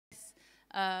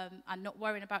and not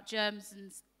worrying about germs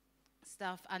and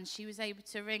stuff. And she was able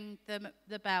to ring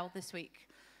the bell this week.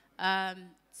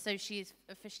 So she is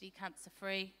officially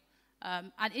cancer-free.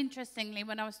 And interestingly,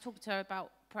 when I was talking to her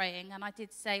about praying, and I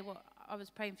did say, well, I was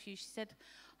praying for you, she said,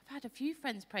 I've had a few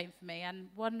friends praying for me, and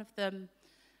one of them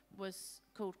was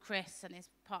called Chris, and his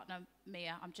partner,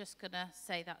 Mia. I'm just going to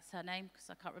say that's her name, because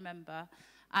I can't remember.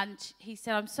 And he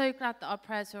said, I'm so glad that our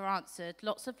prayers were answered.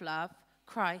 Lots of love,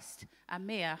 Christ, and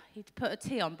Mia. He'd put a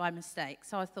T on by mistake,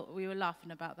 so I thought we were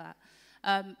laughing about that.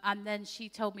 And then she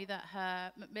told me that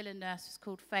her Macmillan nurse was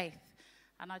called Faith.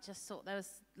 And I just thought there was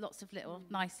lots of little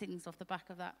nice things off the back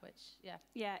of that, which, yeah.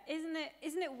 Yeah, isn't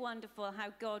it wonderful how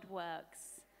God works?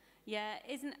 Yeah,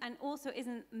 isn't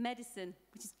medicine,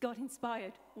 which is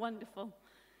God-inspired, wonderful?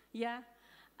 Yeah,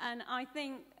 and I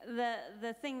think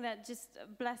the thing that just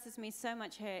blesses me so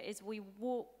much here is we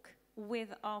walk with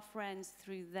our friends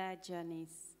through their journeys.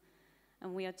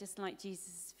 And we are just like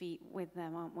Jesus' feet with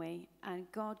them, aren't we? And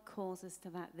God calls us to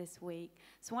that this week.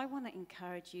 So I want to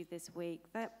encourage you this week,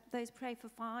 that those Pray for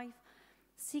Five,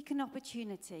 seek an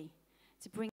opportunity to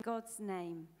bring God's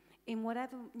name in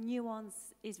whatever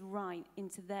nuance is right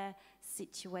into their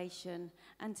situation.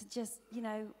 And to just,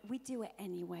 we do it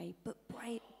anyway, but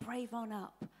brave on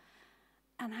up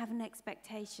and have an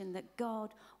expectation that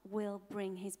God will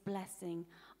bring his blessing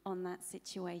on that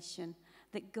situation.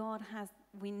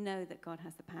 We know that God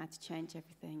has the power to change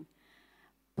everything,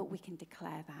 but we can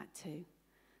declare that too.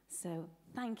 So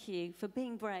thank you for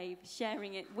being brave,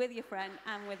 sharing it with your friend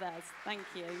and with us. Thank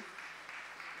you. Go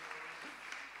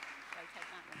take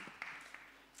that one.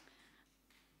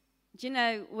 Do you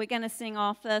know, we're going to sing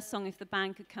our first song if the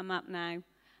band could come up now.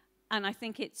 And I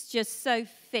think it's just so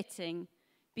fitting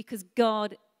because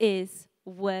God is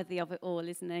worthy of it all,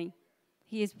 isn't he?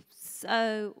 He is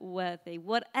so worthy.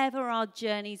 Whatever our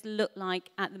journeys look like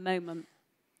at the moment,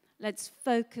 let's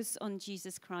focus on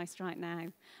Jesus Christ right now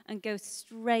and go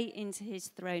straight into his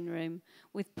throne room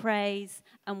with praise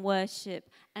and worship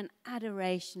and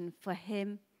adoration for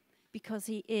him because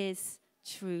he is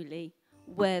truly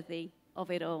worthy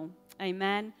of it all.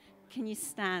 Amen. Can you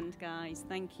stand, guys?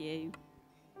 Thank you.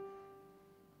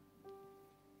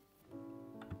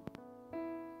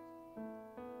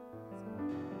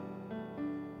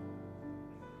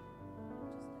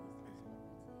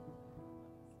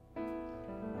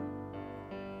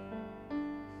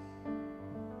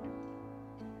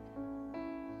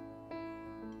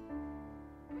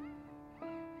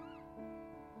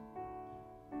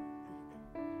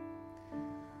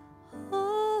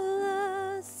 All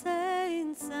the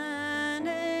saints and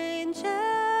angels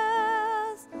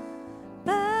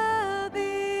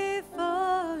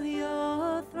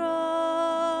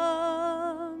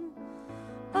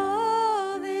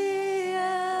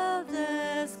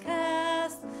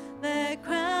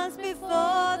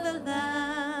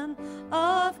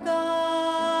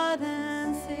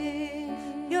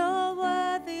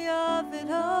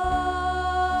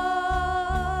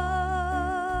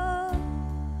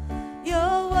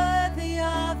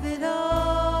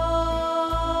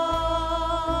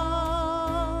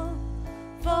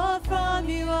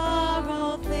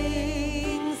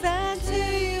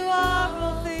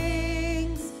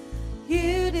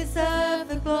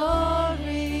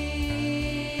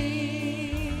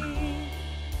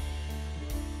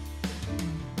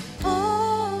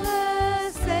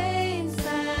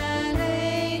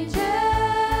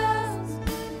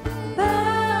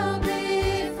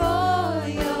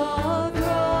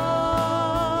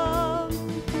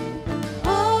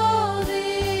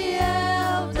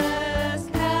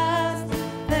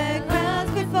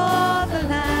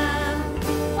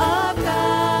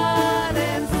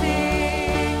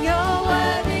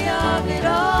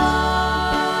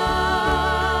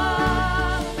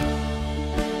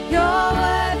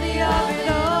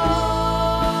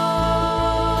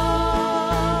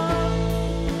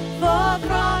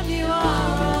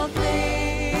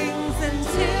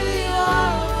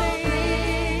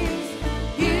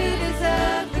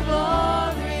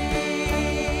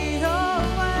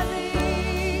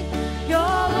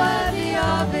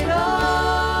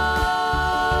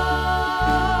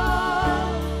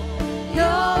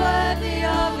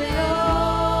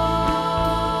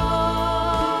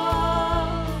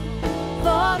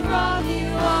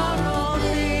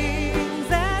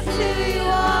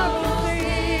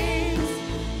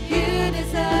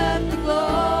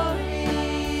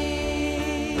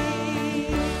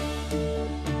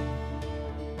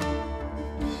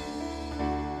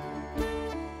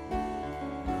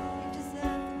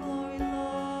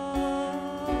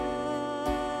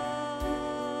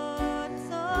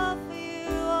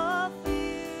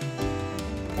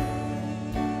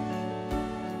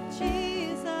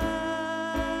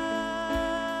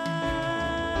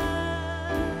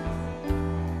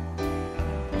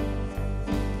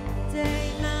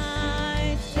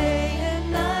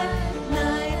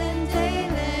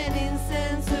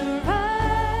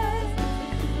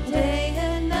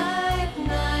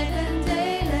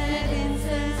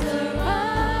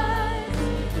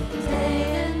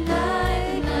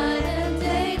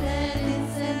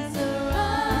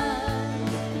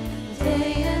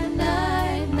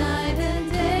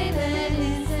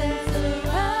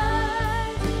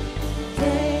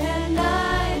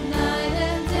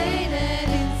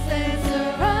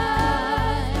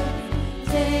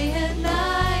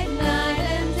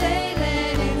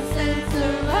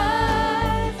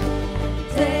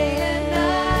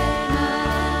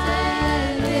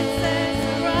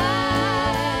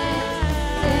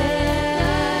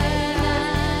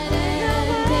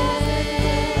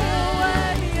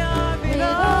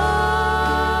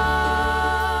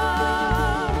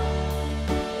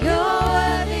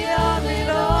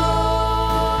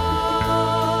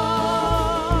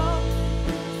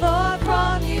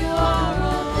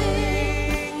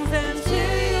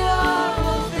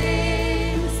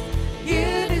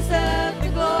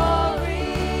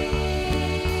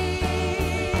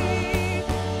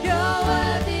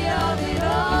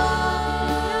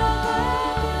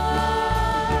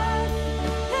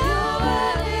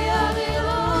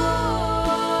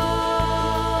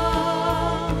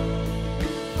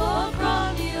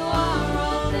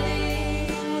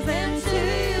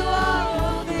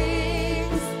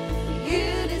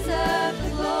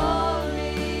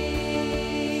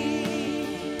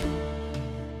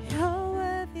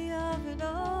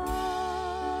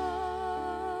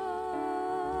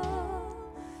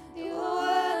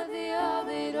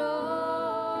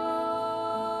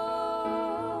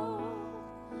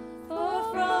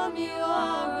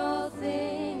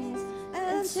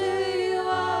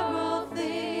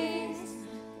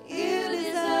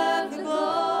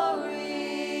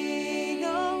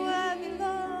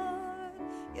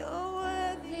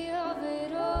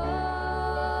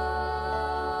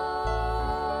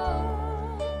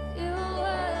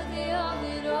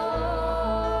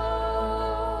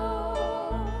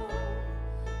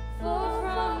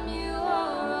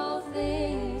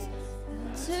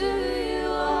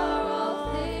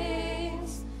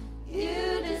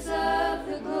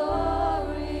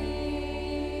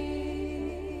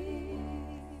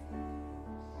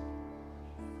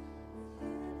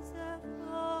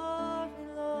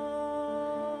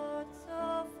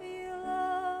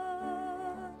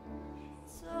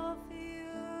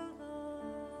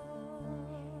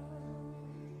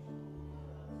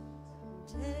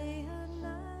Day and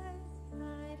night,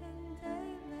 night and day,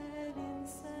 let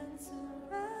incense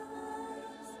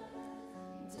arise.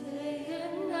 Day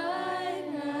and night,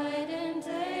 night and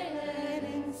day, let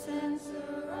incense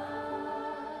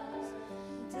arise.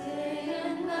 Day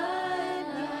and night,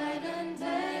 night and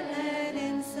day, let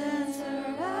incense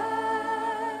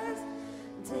arise.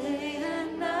 Day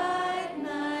and night,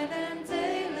 night and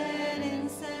day, let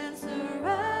incense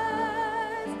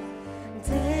arise.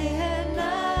 Day and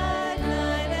night,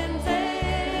 night and day,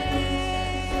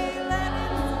 let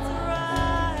incense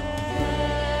arise.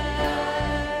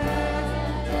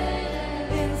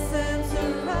 Incense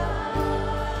arise.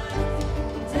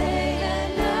 Day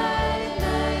and night,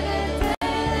 night and day,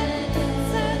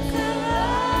 incense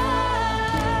arise.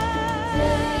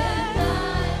 Day and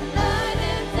night, night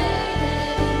and day,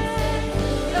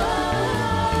 incense arise.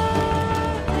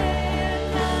 Day and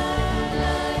night,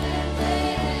 night and day,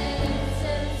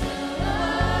 incense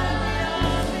arise.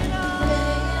 Day and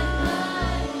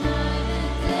night, night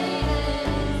and day,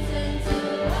 incense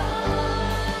arise.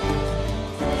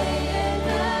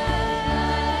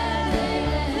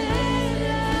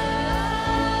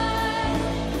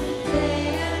 Day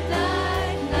and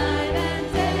night, night and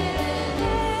day,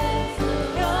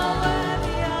 you're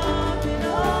worthy of it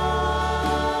all.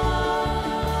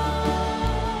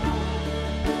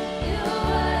 You're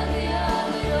worthy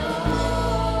of it all.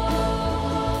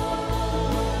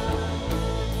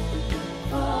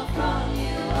 For from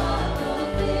you are all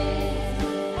things,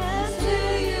 and to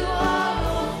you are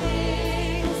all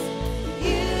things.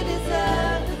 You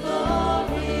deserve the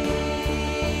glory.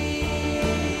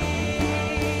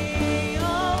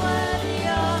 You're worthy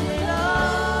of it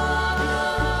all.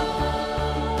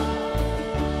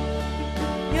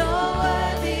 You're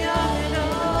worthy of it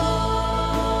all.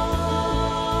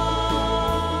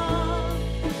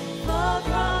 For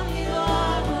from you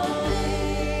are all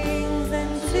things,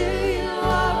 and to you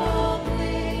are all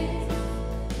things.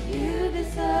 You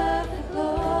deserve the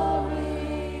glory.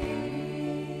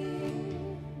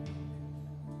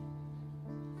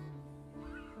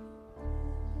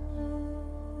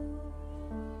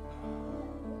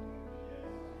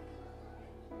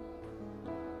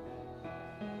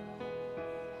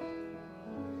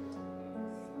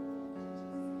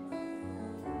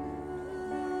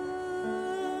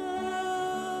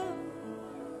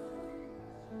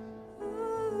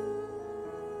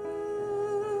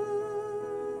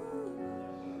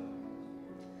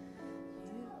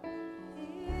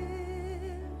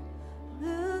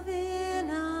 Move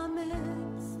in our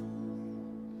midst,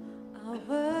 I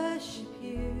worship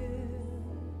you.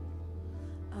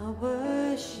 I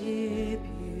worship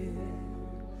you.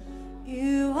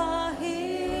 You are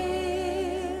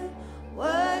here,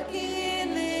 working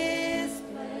in this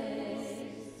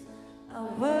place. I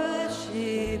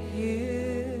worship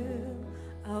you.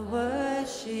 I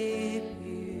worship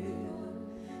you.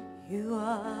 You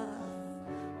are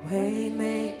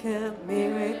Waymaker,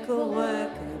 miracle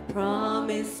worker,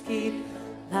 promise keep,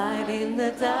 light in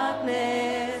the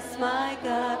darkness, my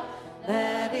God,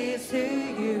 that is who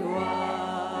you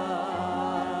are.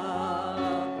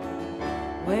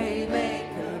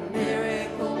 Waymaker,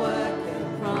 miracle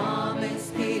worker,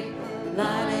 promise keep,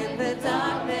 light in the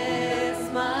darkness,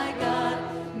 my God,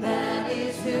 that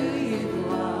is who you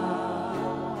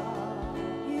are.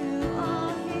 You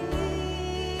are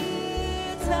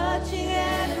here, touching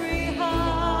every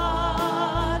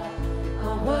heart. I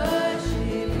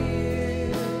worship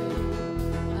you.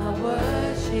 I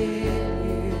worship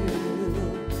you.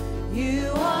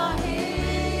 You are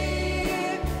here.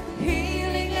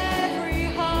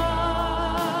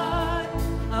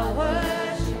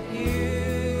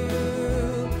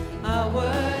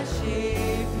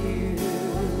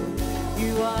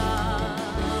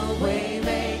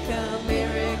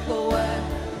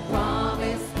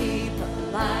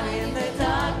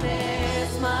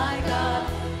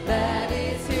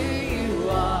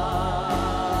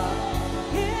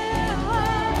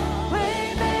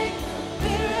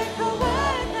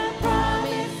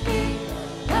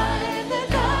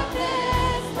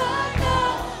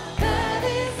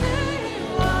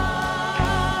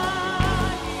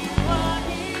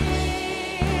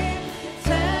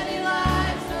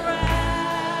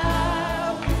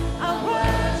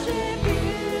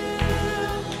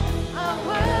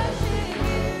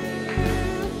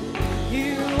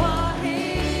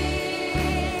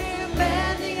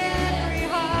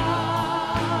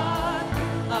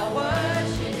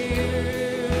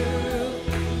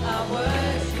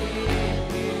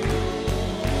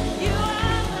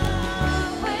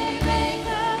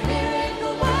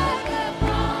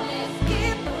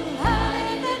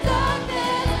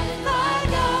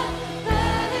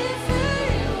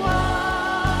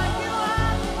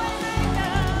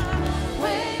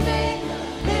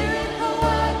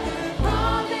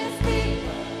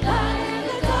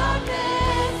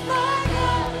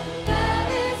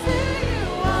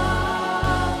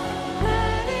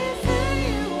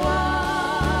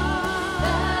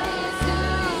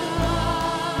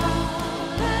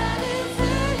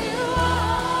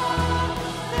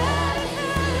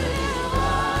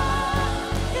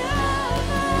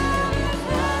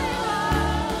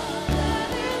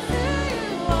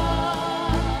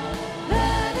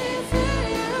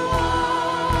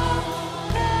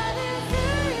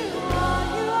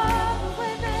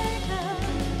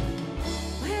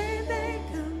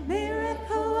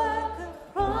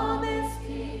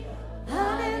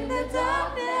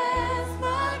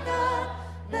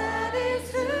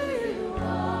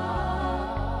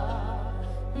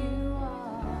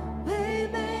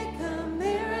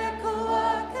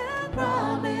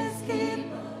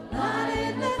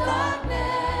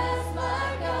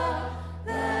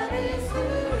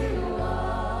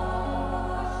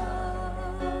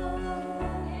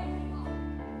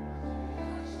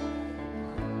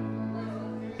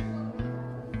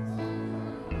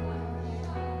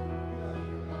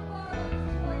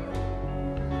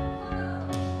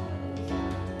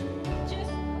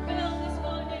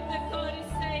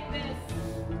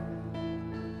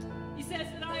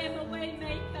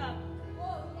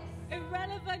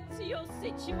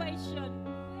 situation,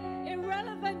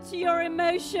 irrelevant to your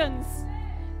emotions.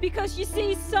 Because you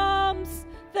see, Psalms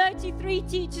 33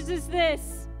 teaches us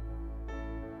this.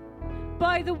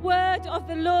 By the word of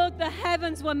the Lord, the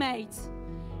heavens were made.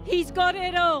 He's got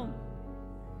it all.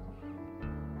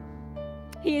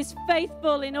 He is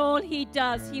faithful in all he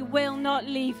does. He will not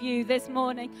leave you this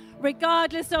morning.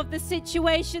 Regardless of the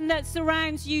situation that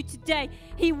surrounds you today,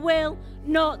 he will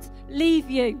not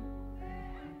leave you.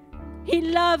 He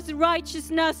loves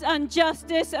righteousness and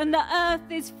justice, and the earth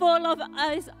is full of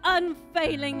his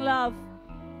unfailing love.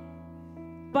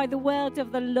 By the word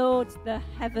of the Lord, the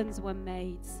heavens were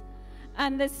made,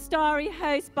 and the starry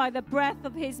host by the breath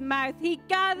of his mouth. He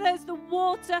gathers the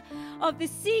water of the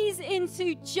seas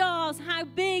into jars. How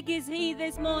big is he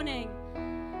this morning?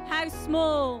 How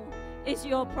small is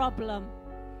your problem?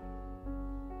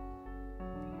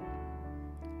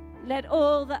 Let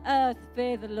all the earth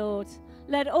fear the Lord.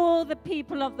 Let all the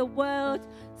people of the world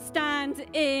stand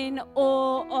in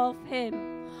awe of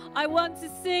him. I want to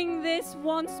sing this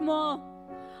once more.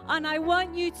 And I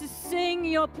want you to sing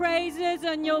your praises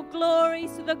and your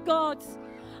glories to the gods.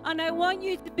 And I want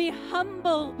you to be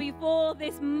humble before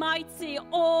this mighty,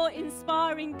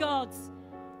 awe-inspiring God.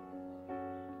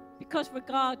 Because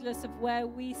regardless of where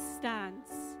we stand,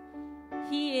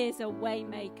 he is a way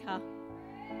maker.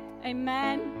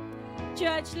 Amen.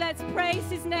 Church, let's praise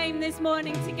his name this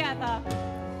morning together.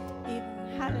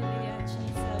 Hallelujah,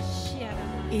 Jesus.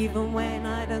 Even when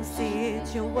I don't see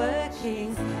it, you're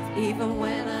working. Even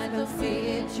when I don't see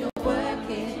it, you're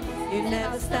working. You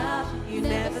never stop working. You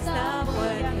never stop,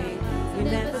 you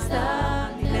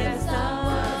never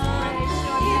stop.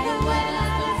 Even when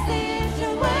I don't see it,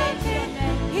 you're working.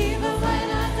 Even when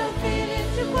I don't feel it,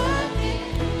 you're working.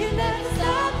 You never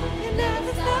stop working. You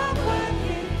never stop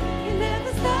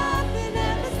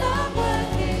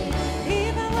working.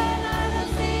 Even when I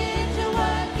don't see it, you're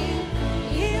working.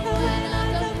 Even when I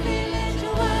don't feel it,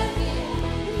 you're working.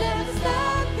 You never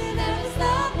stop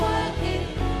working.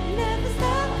 You never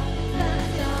stop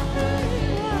working.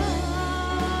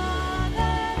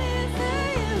 That is it.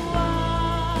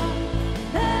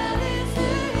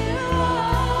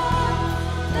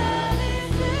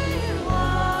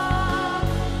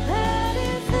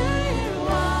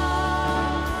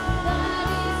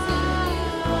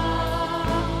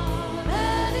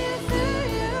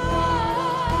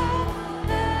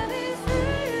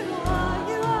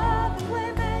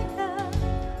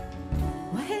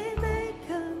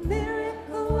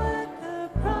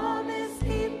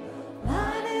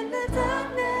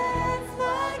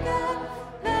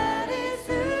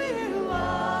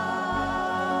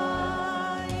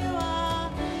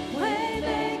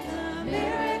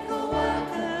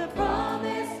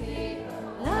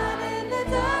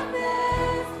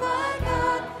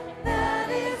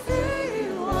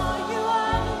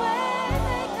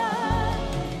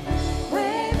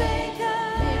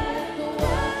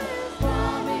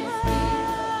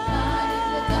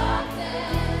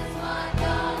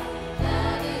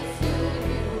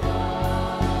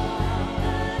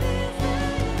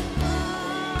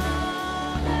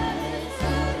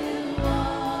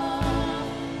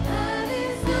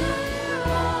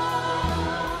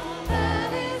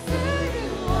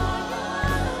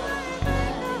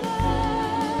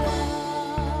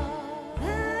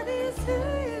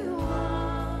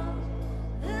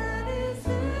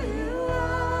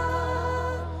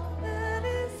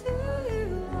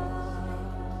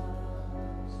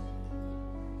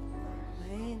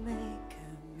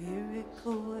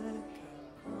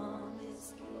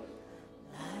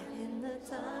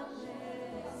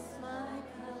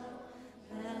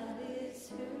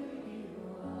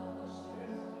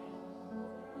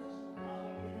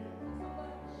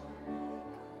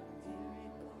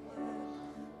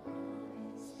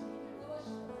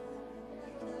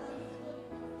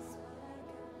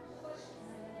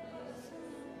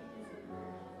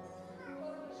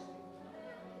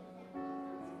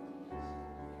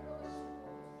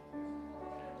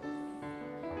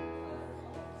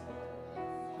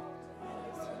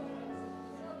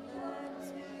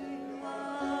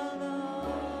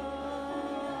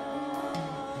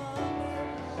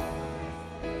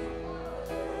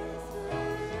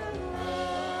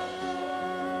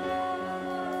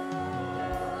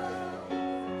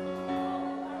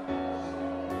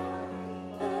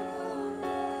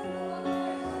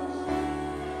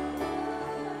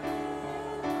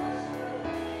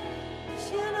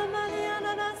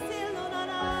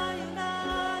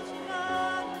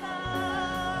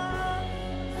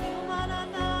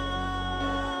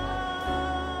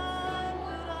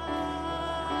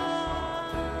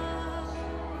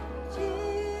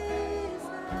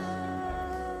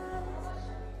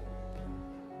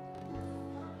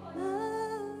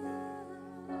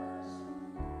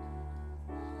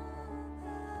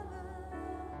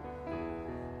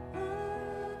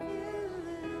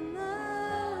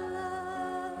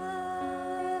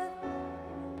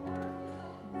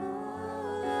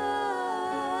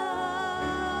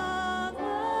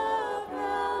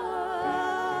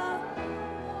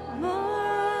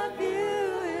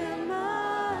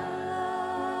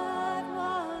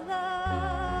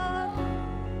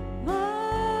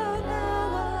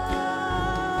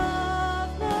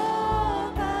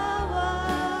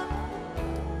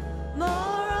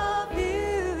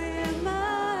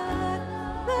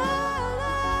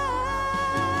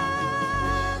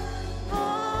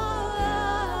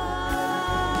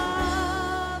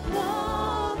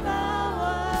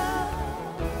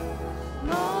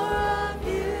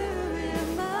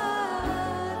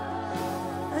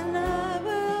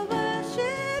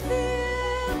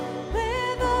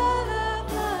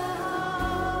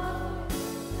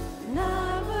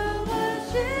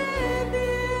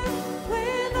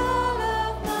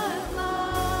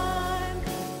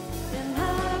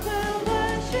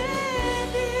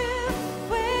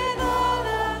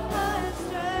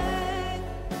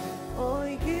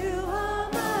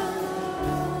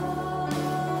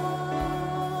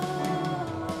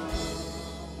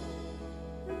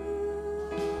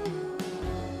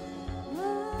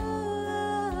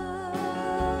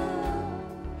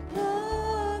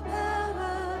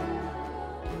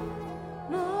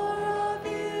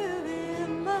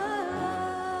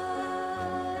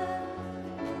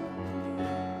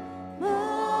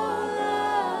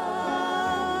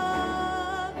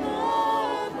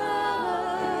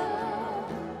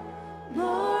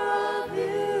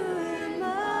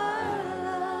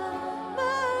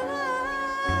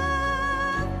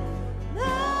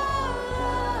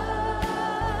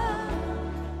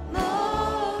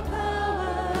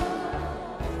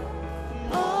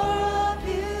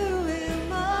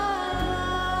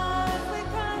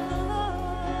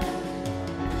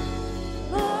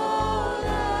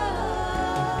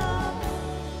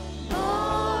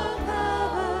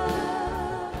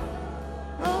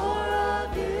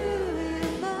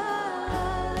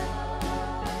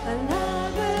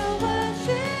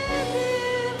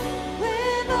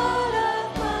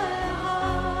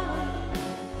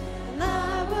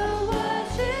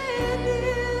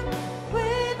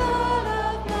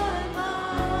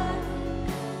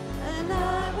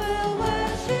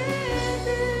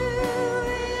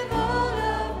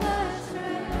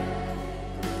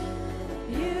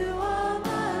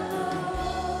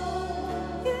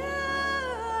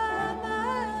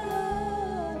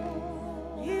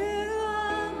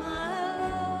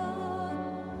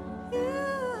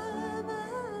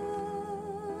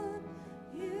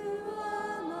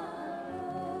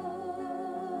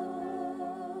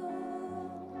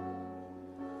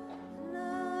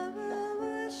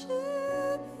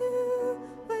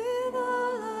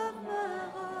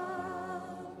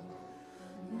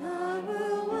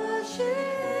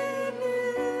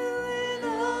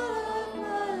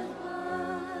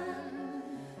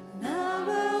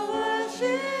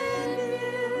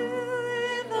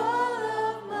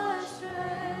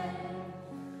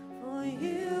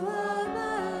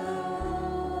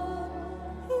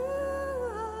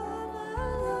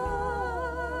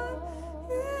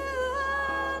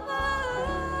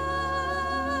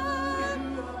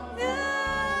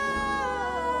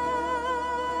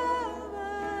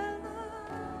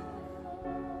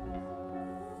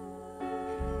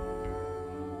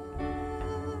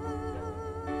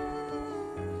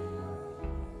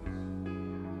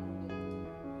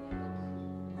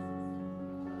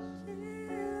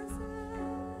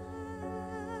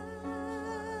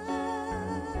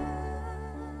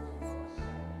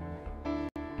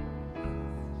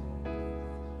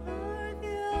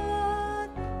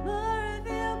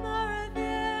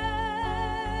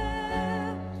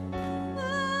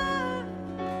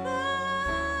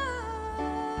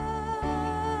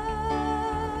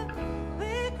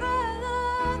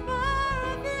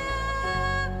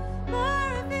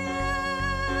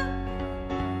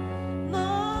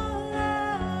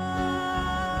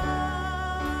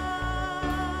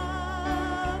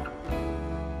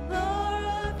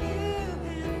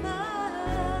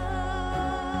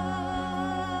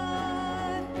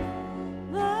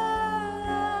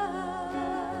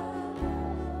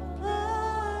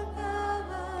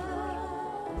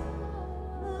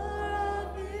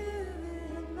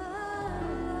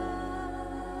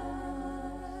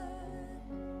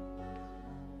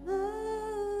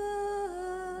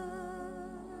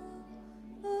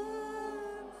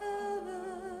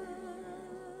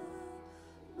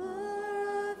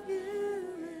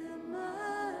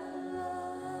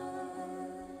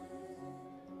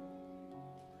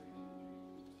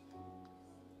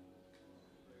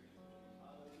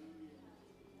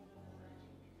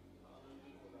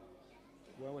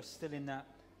 we're still in that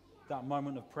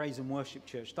moment of praise and worship,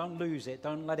 church. Don't lose it.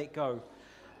 Don't let it go.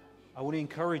 I want to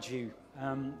encourage you.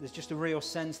 There's just a real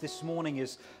sense this morning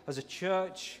as a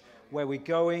church where we're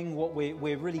going, what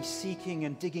we're really seeking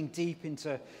and digging deep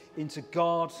into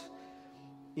God,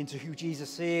 into who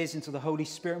Jesus is, into the Holy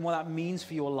Spirit, and what that means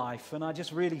for your life. And I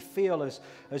just really feel,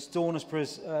 as Dawn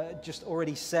has just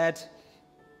already said,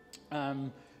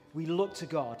 we look to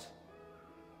God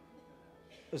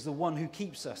as the one who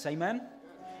keeps us. Amen?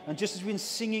 And just as we've been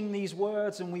singing these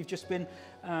words and we've just been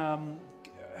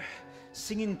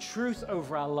singing truth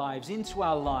over our lives, into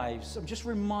our lives, I'm just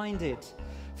reminded,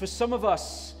 for some of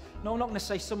us, no, I'm not going to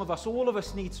say some of us, all of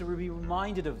us need to be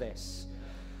reminded of this,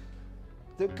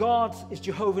 that God is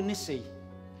Jehovah Nissi.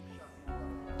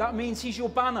 That means He's your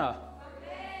banner.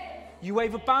 You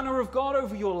wave a banner of God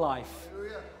over your life.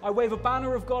 I wave a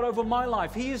banner of God over my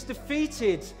life. He has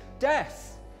defeated death.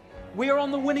 We are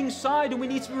on the winning side, and we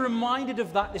need to be reminded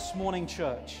of that this morning,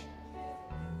 church.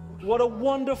 What a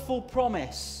wonderful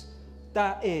promise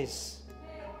that is.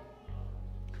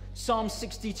 Psalm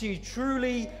 62,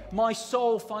 truly my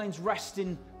soul finds rest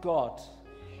in God.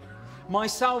 My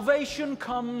salvation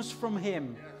comes from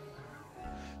Him.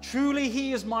 Truly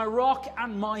He is my rock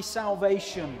and my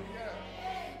salvation.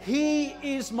 He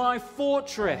is my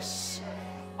fortress.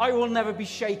 I will never be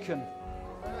shaken.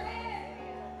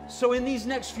 So in these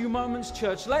next few moments,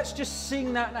 church, let's just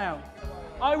sing that now.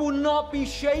 I will not be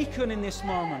shaken in this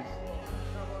moment.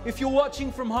 If you're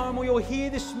watching from home or you're here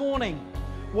this morning,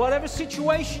 whatever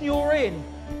situation you're in,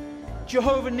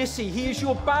 Jehovah Nissi, He is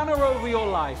your banner over your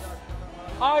life.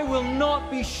 I will not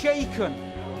be shaken.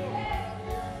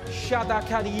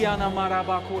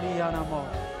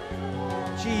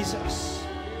 Jesus,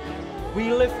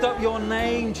 we lift up your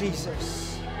name,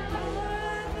 Jesus.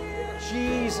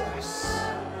 Jesus.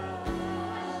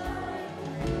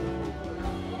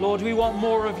 Lord, we want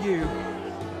more of you,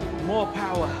 more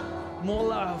power, more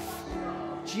love.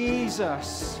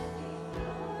 Jesus.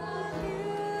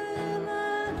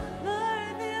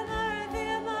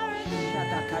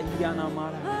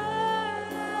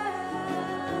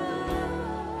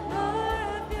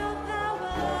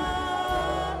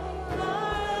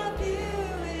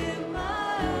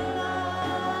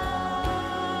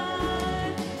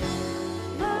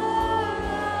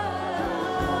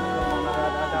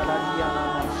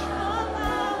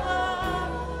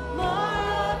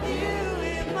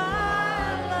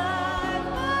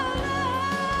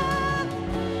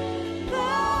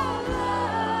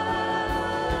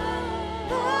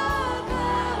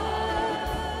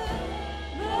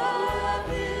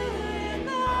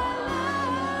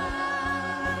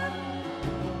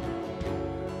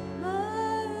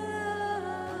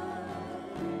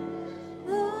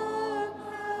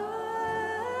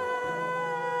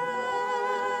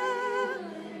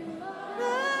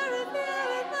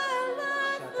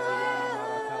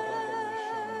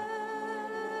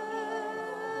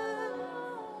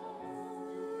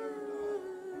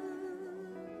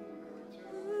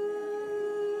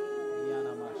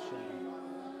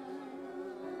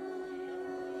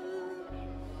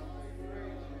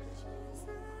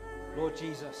 Lord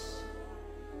Jesus,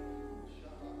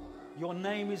 your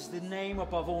name is the name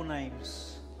above all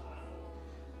names.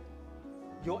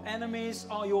 Your enemies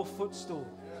are your footstool.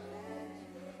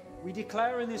 We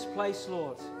declare in this place,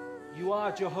 Lord, you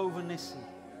are Jehovah Nissi.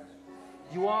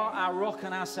 You are our rock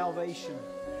and our salvation.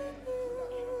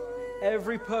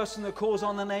 Every person that calls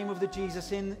on the name of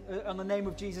Jesus in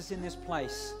this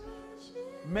place,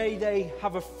 may they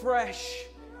have a fresh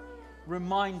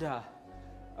reminder,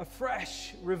 a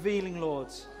fresh revealing, Lord,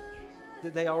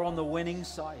 that they are on the winning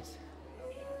side.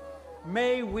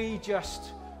 May we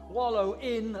just wallow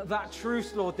in that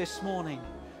truth, Lord, this morning,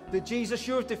 that Jesus,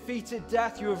 you have defeated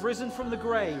death, you have risen from the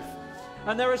grave,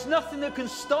 and there is nothing that can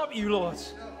stop you, Lord.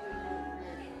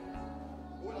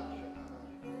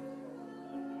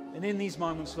 And in these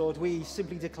moments, Lord, we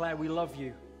simply declare we love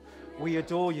you, we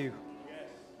adore you,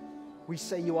 we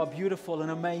say you are beautiful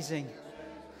and amazing.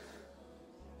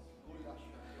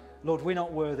 Lord, we're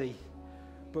not worthy,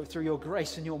 but through your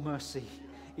grace and your mercy,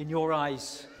 in your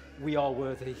eyes, we are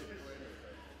worthy.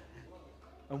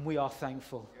 And we are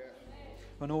thankful.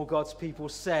 And all God's people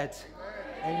said,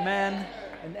 amen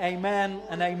and amen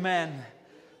and amen.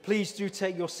 Please do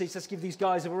take your seats. Let's give these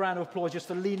guys a round of applause just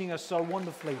for leading us so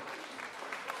wonderfully.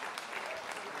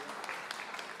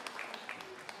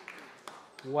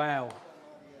 Wow.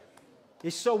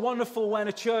 It's so wonderful when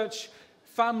a church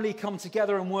family come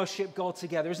together and worship God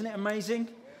together. Isn't it amazing?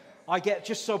 I get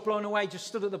just so blown away, just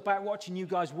stood at the back watching you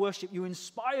guys worship. You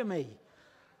inspire me.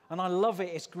 And I love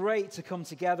it. It's great to come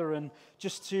together and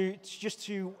just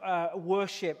to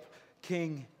worship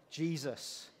King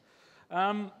Jesus.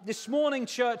 This morning,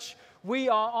 church, we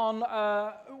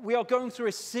are going through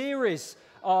a series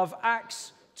of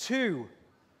Acts 2,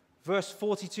 verse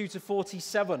 42 to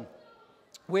 47.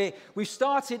 We've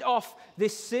started off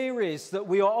this series that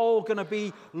we are all going to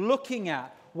be looking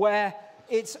at, where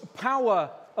it's power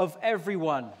of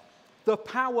everyone. The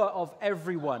power of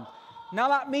everyone. Now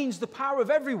that means the power of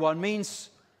everyone means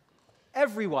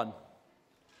everyone.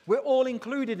 We're all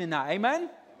included in that. Amen? Amen.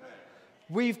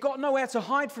 We've got nowhere to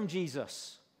hide from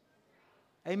Jesus.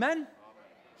 Amen? Amen.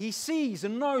 He sees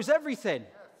and knows everything.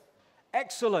 Yes.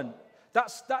 Excellent.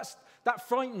 That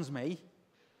frightens me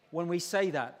when we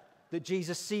say that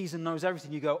Jesus sees and knows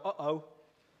everything. You go, uh-oh.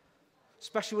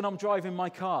 Especially when I'm driving my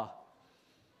car.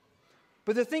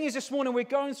 But the thing is, this morning we're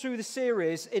going through the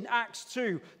series in Acts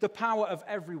 2, the power of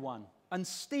everyone. And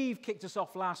Steve kicked us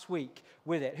off last week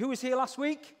with it. Who was here last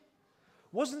week?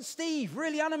 Wasn't Steve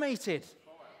really animated?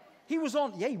 He was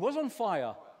on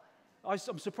fire. I'm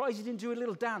surprised he didn't do a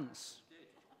little dance.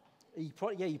 He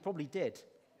probably did.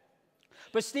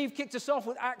 But Steve kicked us off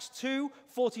with Acts 2,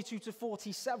 42 to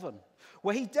 47,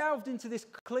 where he delved into this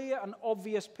clear and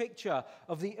obvious picture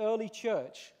of the early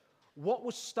church, what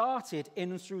was started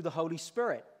in and through the Holy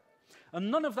Spirit.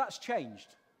 And none of that's changed.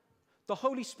 The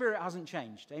Holy Spirit hasn't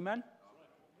changed. Amen?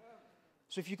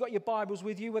 So if you've got your Bibles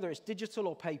with you, whether it's digital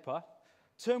or paper,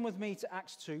 turn with me to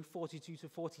Acts 2, 42 to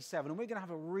 47, and we're going to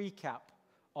have a recap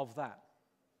of that.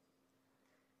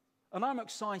 And I'm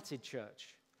excited,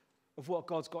 church, of what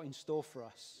God's got in store for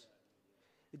us.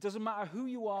 It doesn't matter who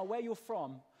you are, where you're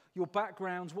from, your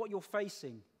backgrounds, what you're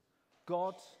facing.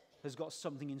 God has got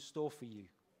something in store for you.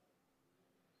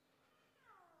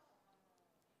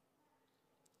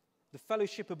 The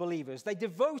fellowship of believers, they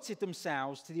devoted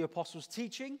themselves to the apostles'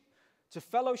 teaching, to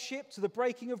fellowship, to the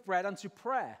breaking of bread, and to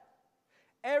prayer.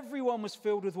 Everyone was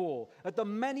filled with awe at the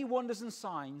many wonders and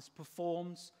signs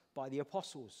performed by the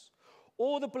apostles.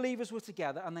 All the believers were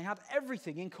together, and they had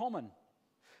everything in common.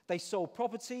 They sold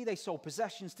property, they sold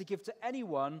possessions to give to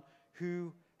anyone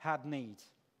who had need.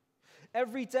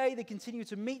 Every day they continued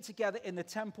to meet together in the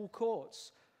temple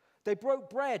courts. They broke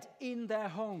bread in their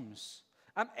homes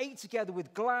and ate together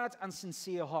with glad and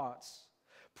sincere hearts,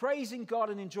 praising God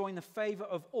and enjoying the favor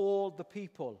of all the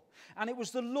people. And it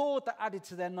was the Lord that added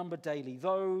to their number daily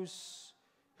those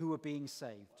who were being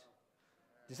saved.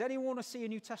 Does anyone want to see a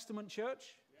New Testament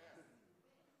church?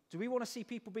 Do we want to see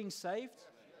people being saved?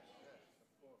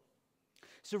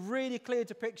 It's a really clear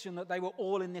depiction that they were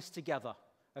all in this together.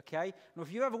 Okay? Now,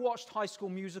 if you ever watched High School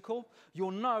Musical,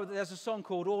 you'll know that there's a song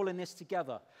called All in This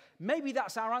Together. Maybe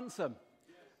that's our anthem.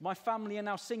 My family are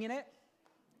now singing it.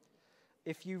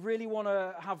 If you really want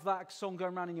to have that song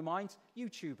going around in your mind,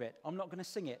 YouTube it. I'm not going to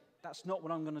sing it. That's not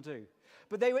what I'm going to do.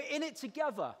 But they were in it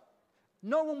together.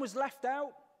 No one was left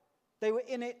out. They were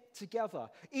in it together.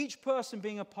 Each person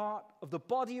being a part of the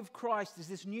body of Christ as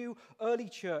this new early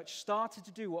church started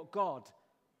to do what God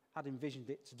had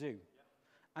envisioned it to do.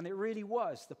 And it really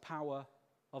was the power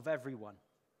of everyone.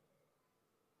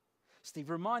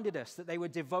 Steve reminded us that they were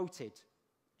devoted.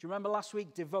 Do you remember last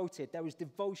week? Devoted. There was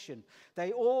devotion.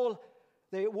 They were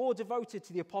all devoted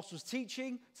to the apostles'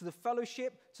 teaching, to the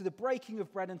fellowship, to the breaking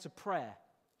of bread, and to prayer.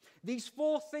 These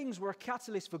four things were a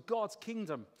catalyst for God's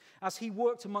kingdom as he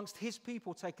worked amongst his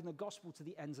people, taking the gospel to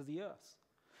the ends of the earth.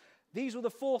 These were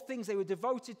the four things they were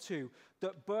devoted to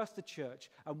that birthed the church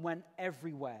and went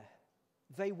everywhere.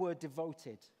 They were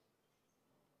devoted.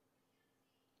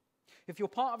 If you're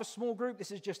part of a small group,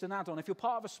 this is just an add-on. If you're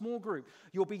part of a small group,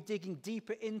 you'll be digging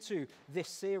deeper into this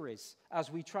series as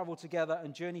we travel together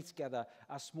and journey together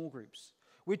as small groups.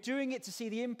 We're doing it to see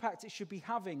the impact it should be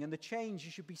having and the change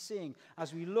you should be seeing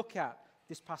as we look at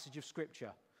this passage of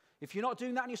Scripture. If you're not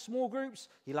doing that in your small groups,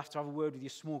 you'll have to have a word with your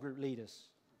small group leaders.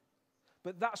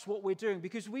 But that's what we're doing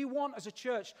because we want as a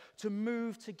church to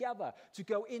move together, to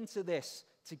go into this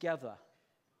together.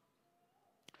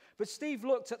 But Steve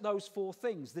looked at those four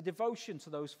things, the devotion to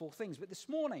those four things. But this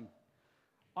morning,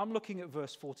 I'm looking at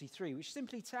verse 43, which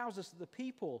simply tells us that the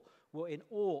people were in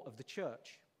awe of the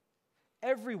church.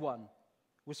 Everyone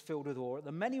was filled with awe at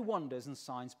the many wonders and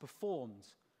signs performed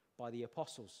by the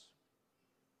apostles.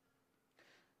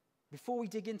 Before we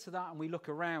dig into that and we look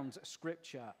around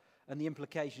Scripture and the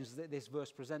implications that this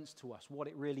verse presents to us, what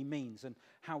it really means and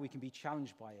how we can be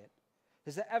challenged by it,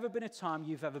 has there ever been a time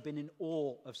you've ever been in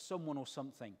awe of someone or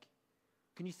something?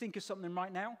 Can you think of something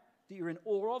right now that you're in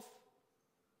awe of?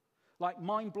 Like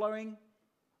mind-blowing,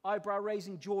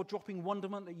 eyebrow-raising, jaw-dropping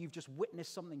wonderment that you've just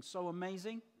witnessed something so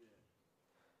amazing?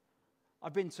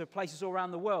 I've been to places all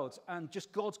around the world, and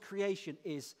just God's creation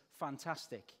is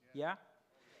fantastic, yeah?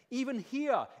 Even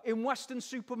here in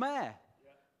Weston-super-Mare,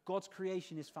 God's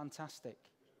creation is fantastic.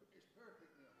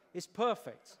 It's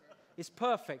perfect. It's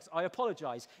perfect. I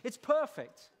apologize. It's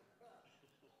perfect.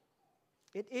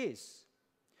 It is.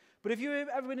 But have you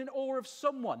ever been in awe of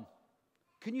someone?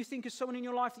 Can you think of someone in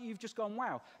your life that you've just gone,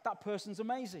 wow, that person's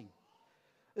amazing?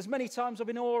 As many times I've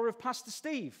been in awe of Pastor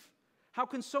Steve. How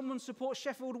can someone support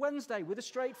Sheffield Wednesday with a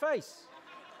straight face?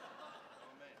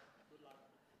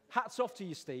 Hats off to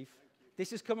you, Steve.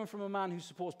 This is coming from a man who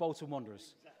supports Bolton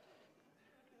Wanderers.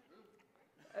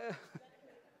 What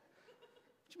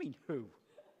do you mean, who?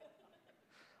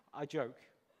 I joke.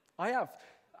 I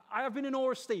have been in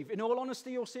awe of Steve. In all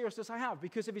honesty or seriousness, I have,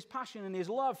 because of his passion and his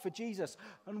love for Jesus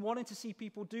and wanting to see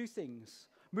people do things.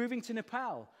 Moving to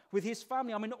Nepal with his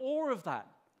family, I'm in awe of that.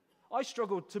 I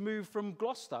struggled to move from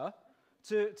Gloucester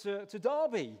to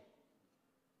Derby.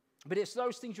 But it's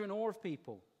those things you're in awe of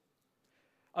people.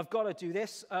 I've got to do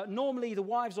this. Normally, the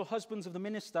wives or husbands of the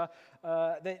minister,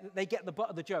 they get the butt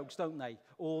of the jokes, don't they?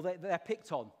 Or they're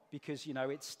picked on because, you know,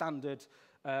 it's standard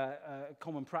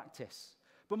common practice.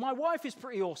 But my wife is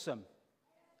pretty awesome.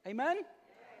 Amen?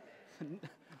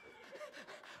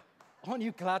 Aren't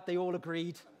you glad they all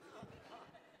agreed?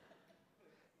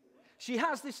 She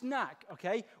has this knack,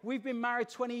 okay? We've been married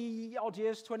 20-odd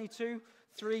years, 22,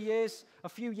 3 years, a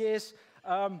few years.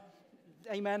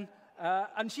 Amen.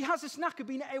 And she has this knack of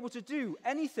being able to do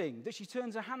anything that she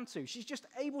turns her hand to. She's just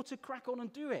able to crack on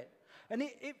and do it. And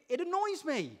it annoys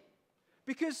me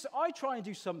because I try and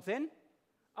do something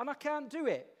and I can't do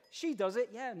it. She does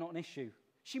it, yeah, not an issue.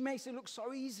 She makes it look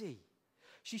so easy.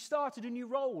 She started a new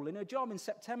role in her job in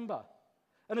September.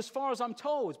 And as far as I'm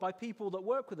told by people that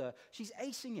work with her, she's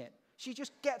acing it. She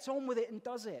just gets on with it and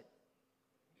does it.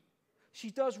 She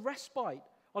does respite.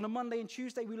 On a Monday and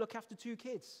Tuesday, we look after 2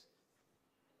 kids.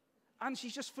 And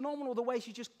she's just phenomenal the way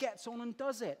she just gets on and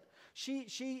does it. She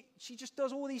just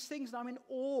does all these things, and I'm in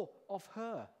awe of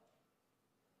her.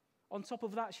 On top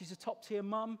of that, she's a top-tier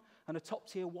mum and a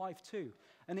top-tier wife too.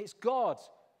 And it's God,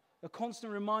 a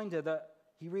constant reminder that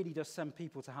he really does send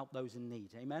people to help those in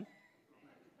need. Amen?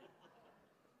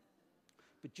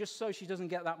 But just so she doesn't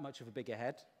get that much of a bigger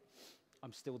head,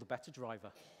 I'm still the better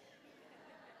driver.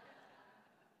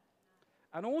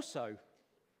 And also,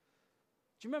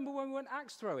 do you remember when we went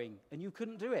axe throwing and you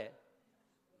couldn't do it?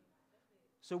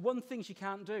 So one thing she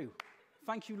can't do.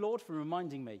 Thank you, Lord, for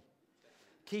reminding me.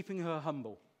 Keeping her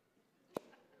humble.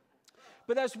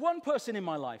 But there's one person in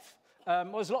my life.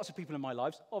 Well, there's lots of people in my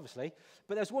lives, obviously.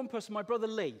 But there's one person, my brother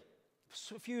Lee.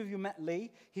 A few of you met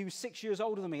Lee. He was 6 years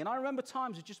older than me. And I remember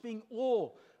times of just being in awe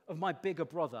of my bigger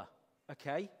brother,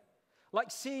 okay? Like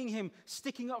seeing him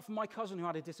sticking up for my cousin who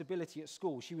had a disability at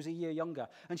school. She was a year younger.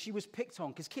 And she was picked on,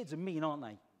 because kids are mean, aren't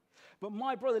they? But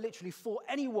my brother literally fought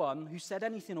anyone who said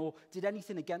anything or did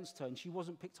anything against her, and she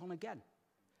wasn't picked on again.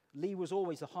 Lee was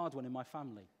always the hard one in my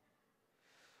family.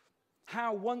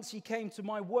 How once he came to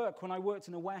my work when I worked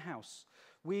in a warehouse.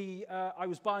 I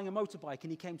was buying a motorbike,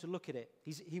 and he came to look at it.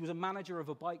 He was a manager of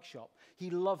a bike shop. He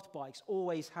loved bikes,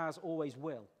 always has, always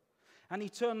will. And he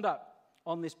turned up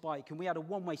on this bike, and we had a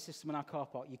one-way system in our car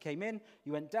park. You came in,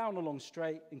 you went down along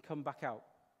straight, and come back out.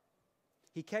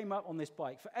 He came up on this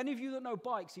bike. For any of you that know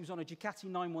bikes, he was on a Ducati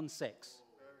 916.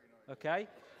 Okay?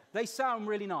 They sound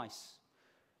really nice.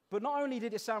 But not only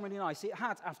did it sound really nice, it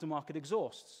had aftermarket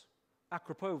exhausts.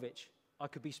 Akrapovic. I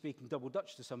could be speaking double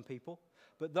Dutch to some people,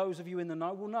 but those of you in the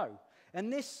know will know.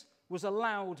 And this was a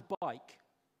loud bike.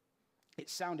 It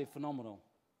sounded phenomenal.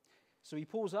 So he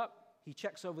pulls up, he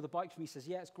checks over the bike for me, says,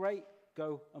 yeah, it's great,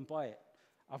 go and buy it.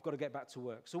 I've got to get back to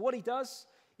work. So what he does,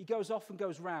 he goes off and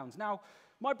goes round. Now,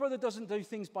 my brother doesn't do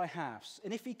things by halves,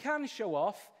 and if he can show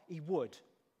off, he would.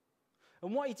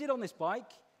 And what he did on this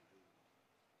bike,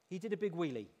 he did a big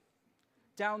wheelie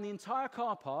down the entire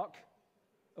car park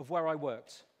of where I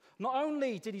worked. Not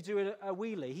only did he do a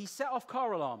wheelie, he set off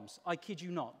car alarms. I kid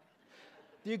you not.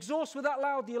 The exhausts were that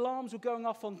loud, the alarms were going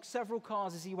off on several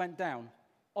cars as he went down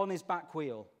on his back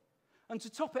wheel. And to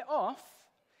top it off,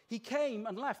 he came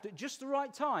and left at just the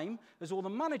right time as all the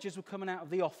managers were coming out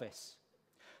of the office.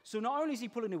 So not only is he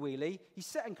pulling a wheelie, he's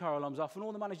setting car alarms off, and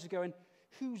all the managers are going,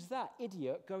 who's that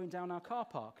idiot going down our car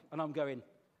park? And I'm going,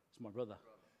 it's my brother.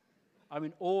 I'm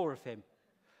in awe of him.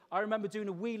 I remember doing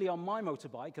a wheelie on my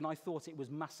motorbike, and I thought it was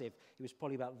massive. It was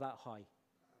probably about that high.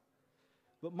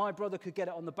 But my brother could get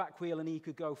it on the back wheel, and he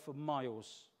could go for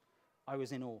miles. I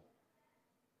was in awe.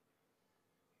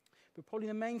 But probably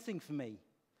the main thing for me,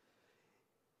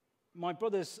 my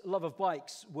brother's love of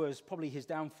bikes was probably his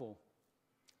downfall.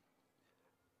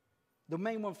 The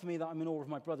main one for me that I'm in awe of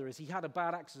my brother is he had a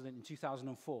bad accident in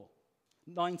 2004,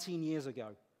 19 years ago.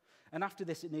 And after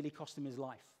this, it nearly cost him his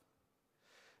life.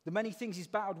 The many things he's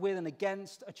battled with and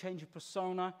against, a change of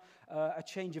persona, a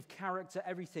change of character,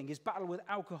 everything. He's battled with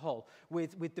alcohol,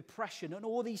 with depression, and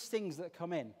all these things that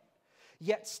come in.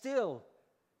 Yet still,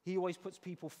 he always puts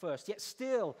people first. Yet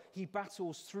still, he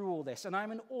battles through all this. And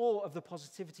I'm in awe of the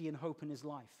positivity and hope in his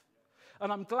life.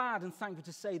 And I'm glad and thankful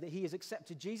to say that he has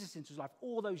accepted Jesus into his life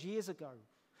all those years ago.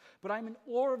 But I'm in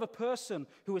awe of a person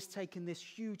who has taken this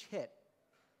huge hit,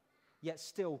 yet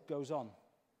still goes on.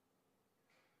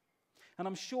 And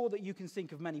I'm sure that you can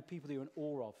think of many people that you're in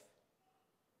awe of.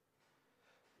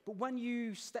 But when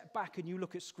you step back and you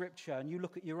look at Scripture and you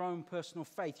look at your own personal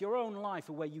faith, your own life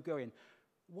and where you go in,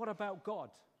 what about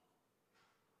God?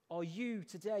 Are you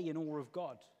today in awe of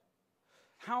God?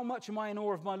 How much am I in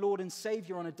awe of my Lord and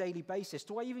Savior on a daily basis?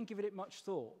 Do I even give it much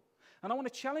thought? And I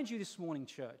want to challenge you this morning,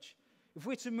 church. If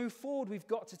we're to move forward, we've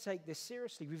got to take this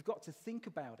seriously. We've got to think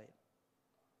about it.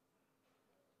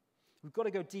 We've got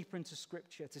to go deeper into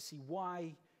Scripture to see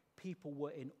why people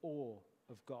were in awe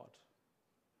of God.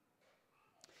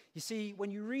 You see,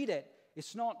 when you read it,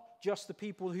 it's not just the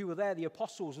people who were there, the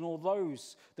apostles and all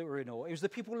those that were in awe. It was the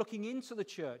people looking into the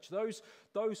church, those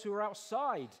who were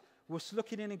outside were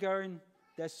looking in and going,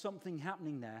 there's something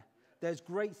happening there. There's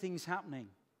great things happening.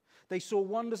 They saw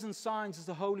wonders and signs as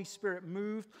the Holy Spirit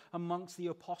moved amongst the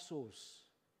apostles.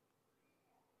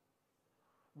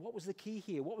 What was the key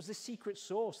here? What was the secret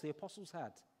sauce the apostles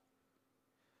had?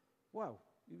 Well,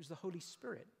 it was the Holy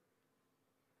Spirit.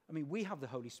 I mean, we have the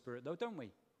Holy Spirit, though, don't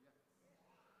we?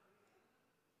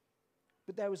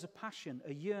 But there was a passion,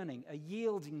 a yearning, a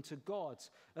yielding to God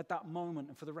at that moment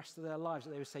and for the rest of their lives.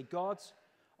 That they would say, God,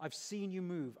 I've seen you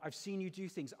move. I've seen you do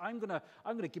things. I'm gonna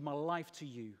give my life to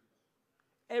you.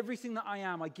 Everything that I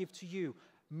am, I give to you.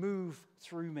 Move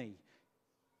through me.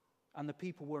 And the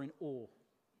people were in awe.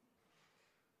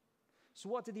 So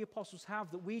what did the apostles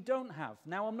have that we don't have?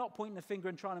 Now, I'm not pointing the finger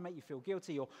and trying to make you feel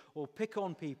guilty or pick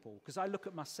on people, because I look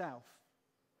at myself.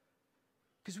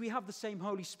 Because we have the same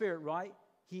Holy Spirit, right?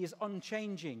 He is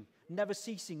unchanging, never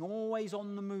ceasing, always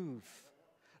on the move,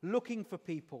 looking for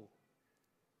people.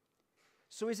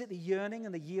 So is it the yearning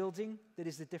and the yielding that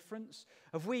is the difference?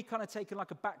 Have we kind of taken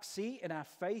like a back seat in our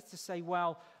faith to say,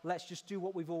 well, let's just do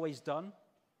what we've always done?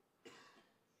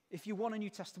 If you want a New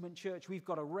Testament church, we've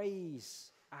got to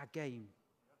raise our game.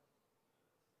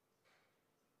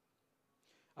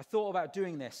 I thought about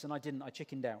doing this and I didn't. I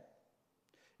chickened out.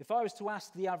 If I was to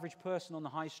ask the average person on the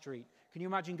high street, can you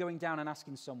imagine going down and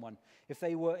asking someone if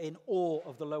they were in awe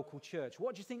of the local church?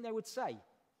 What do you think they would say?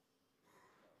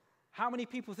 How many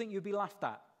people think you'd be laughed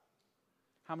at?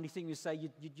 How many think you'd say,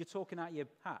 you're talking out your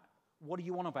hat? What are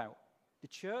you on about? The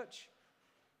church?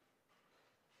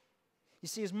 You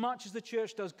see, as much as the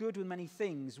church does good with many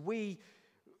things, we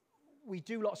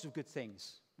do lots of good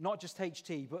things. Not just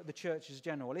HT, but the church as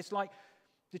general. It's like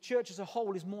the church as a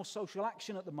whole is more social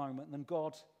action at the moment than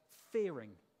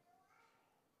God-fearing.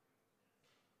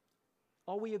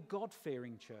 Are we a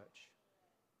God-fearing church?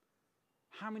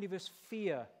 How many of us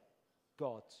fear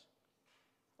God?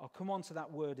 I'll come on to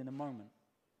that word in a moment.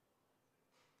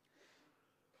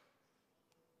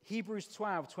 Hebrews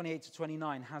 12, 28 to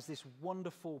 29 has this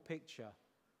wonderful picture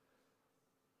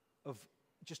of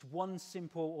just one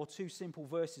simple or two simple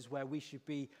verses where we should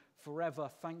be forever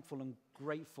thankful and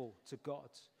grateful to God,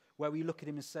 where we look at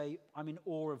him and say, I'm in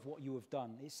awe of what you have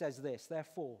done. It says this,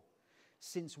 therefore,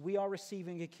 since we are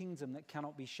receiving a kingdom that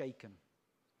cannot be shaken.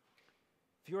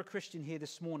 If you're a Christian here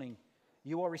this morning,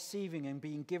 you are receiving and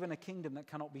being given a kingdom that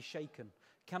cannot be shaken,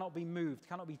 cannot be moved,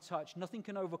 cannot be touched. Nothing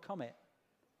can overcome it.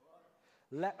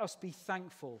 Let us be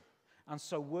thankful and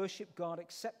so worship God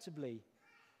acceptably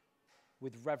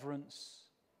with reverence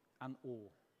and awe,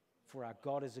 for our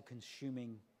God is a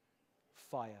consuming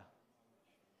fire.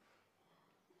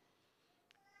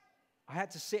 I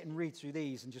had to sit and read through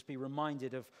these and just be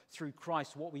reminded of, through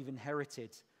Christ, what we've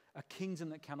inherited, a kingdom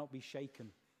that cannot be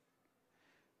shaken,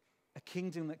 a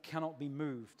kingdom that cannot be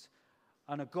moved,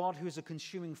 and a God who is a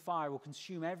consuming fire will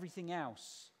consume everything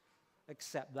else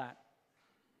except that.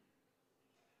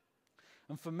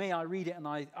 And for me, I read it and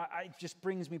it just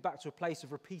brings me back to a place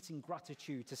of repeating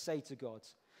gratitude to say to God,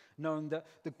 knowing that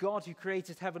the God who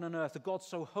created heaven and earth, the God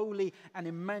so holy and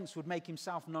immense would make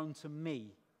himself known to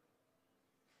me.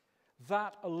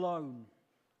 That alone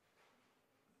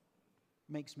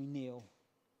makes me kneel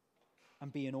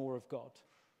and be in awe of God.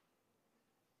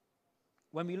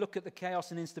 When we look at the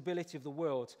chaos and instability of the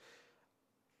world,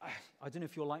 I don't know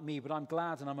if you're like me, but I'm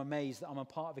glad and I'm amazed that I'm a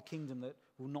part of a kingdom that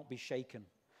will not be shaken.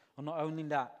 And not only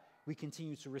that, we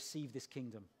continue to receive this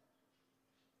kingdom.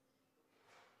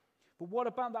 But what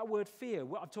about that word fear?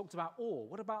 Well, I've talked about awe.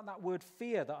 What about that word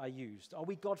fear that I used? Are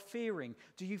we God-fearing?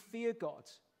 Do you fear God?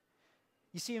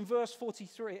 You see, in verse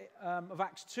 43 of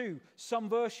Acts 2, some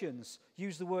versions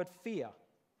use the word fear.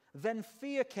 Then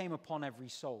fear came upon every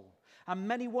soul, and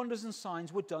many wonders and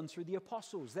signs were done through the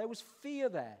apostles. There was fear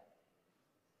there.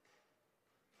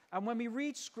 And when we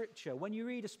read Scripture, when you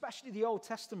read especially the Old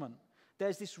Testament,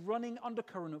 there's this running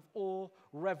undercurrent of awe,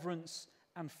 reverence,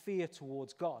 and fear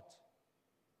towards God.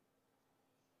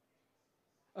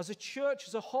 As a church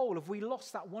as a whole, have we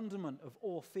lost that wonderment of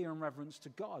awe, fear, and reverence to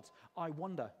God? I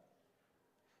wonder.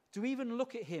 Do we even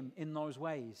look at him in those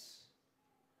ways?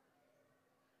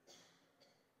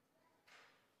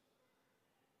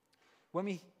 When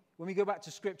we go back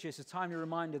to Scripture, it's a timely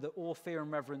reminder that awe, fear,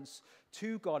 and reverence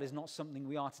to God is not something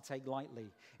we are to take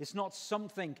lightly. It's not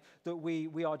something that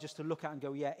we are just to look at and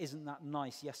go, yeah, isn't that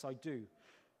nice? Yes, I do.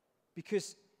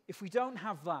 Because if we don't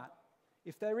have that,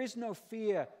 if there is no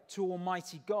fear to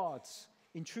Almighty God,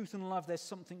 in truth and love, there's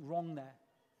something wrong there.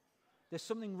 There's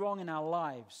something wrong in our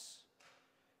lives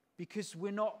because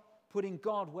we're not putting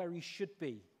God where he should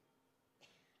be.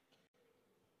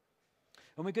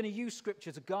 And we're going to use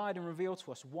Scripture to guide and reveal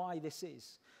to us why this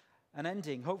is. And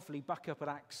ending, hopefully, back up at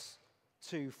Acts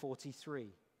 2:43.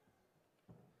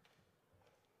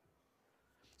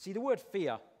 See, the word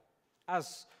fear,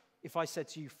 as if I said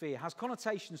to you fear, has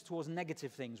connotations towards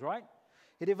negative things, right?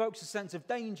 It evokes a sense of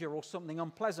danger or something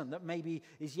unpleasant that maybe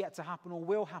is yet to happen or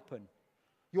will happen.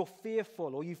 You're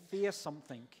fearful or you fear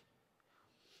something.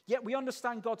 Yet we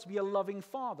understand God to be a loving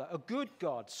Father, a good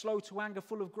God, slow to anger,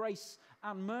 full of grace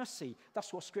and mercy.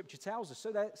 That's what Scripture tells us.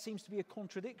 So there seems to be a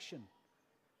contradiction.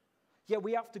 Yet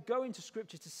we have to go into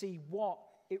Scripture to see what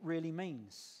it really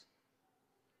means.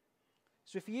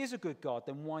 So if he is a good God,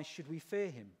 then why should we fear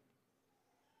him?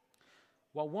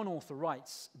 Well, one author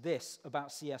writes this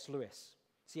about C.S. Lewis.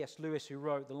 C.S. Lewis, who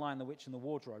wrote The Lion, the Witch, and the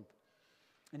Wardrobe.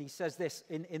 And he says this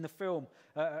in the film,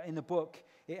 in the book,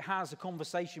 it has a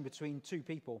conversation between two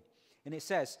people. And it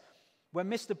says, when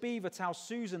Mr. Beaver tells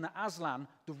Susan that Aslan,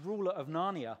 the ruler of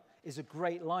Narnia, is a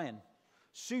great lion,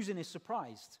 Susan is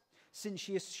surprised, since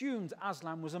she assumed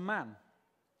Aslan was a man.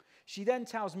 She then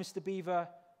tells Mr. Beaver,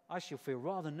 I shall feel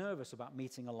rather nervous about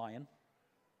meeting a lion.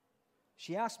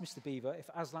 She asks Mr. Beaver if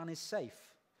Aslan is safe,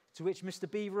 to which Mr.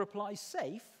 Beaver replies,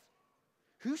 safe?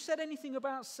 Who said anything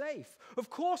about safe?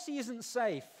 Of course he isn't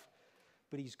safe,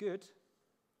 but he's good.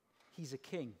 He's a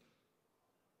king.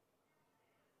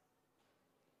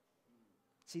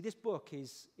 See, this book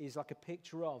is like a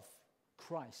picture of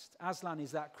Christ. Aslan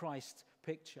is that Christ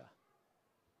picture.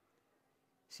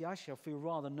 See, I shall feel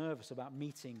rather nervous about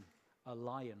meeting a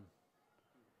lion.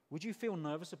 Would you feel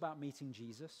nervous about meeting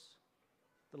Jesus,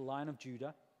 the Lion of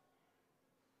Judah?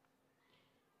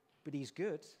 But he's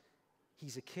good.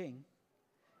 He's a king.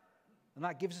 And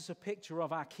that gives us a picture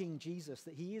of our King Jesus,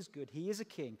 that he is good, he is a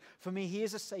king. For me, he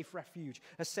is a safe refuge,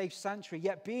 a safe sanctuary.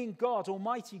 Yet being God,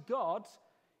 Almighty God,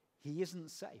 he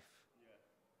isn't safe.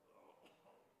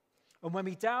 And when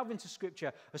we delve into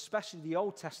Scripture, especially the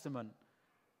Old Testament,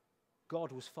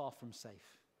 God was far from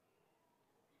safe.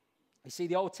 You see,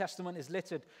 the Old Testament is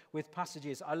littered with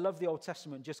passages. I love the Old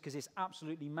Testament just because it's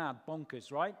absolutely mad, bonkers,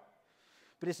 right?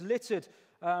 But it's littered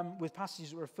with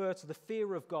passages that refer to the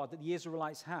fear of God that the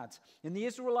Israelites had. And the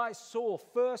Israelites saw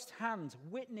firsthand,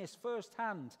 witnessed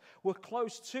firsthand, were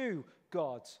close to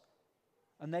God.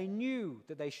 And they knew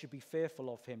that they should be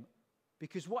fearful of him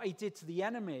because what he did to the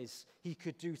enemies, he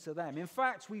could do to them. In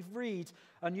fact, we read,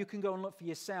 and you can go and look for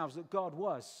yourselves, that God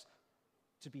was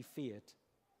to be feared.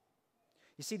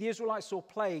 You see, the Israelites saw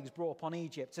plagues brought upon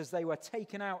Egypt as they were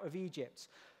taken out of Egypt.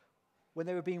 When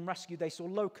they were being rescued, they saw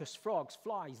locusts, frogs,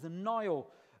 flies. The Nile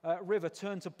River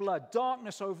turned to blood.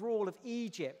 Darkness over all of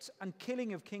Egypt and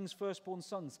killing of kings' firstborn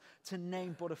sons, to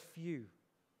name but a few.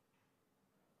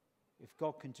 If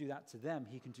God can do that to them,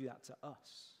 he can do that to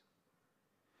us.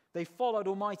 They followed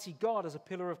Almighty God as a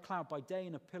pillar of cloud by day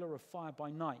and a pillar of fire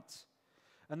by night.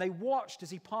 And they watched as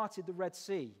he parted the Red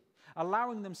Sea,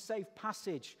 allowing them safe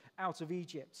passage out of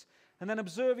Egypt. And then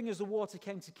observing as the water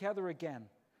came together again,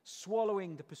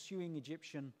 swallowing the pursuing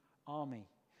Egyptian army.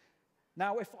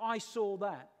 Now, if I saw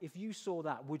that, if you saw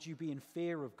that, would you be in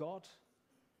fear of God?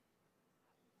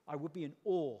 I would be in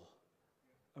awe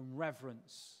and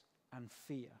reverence and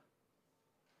fear.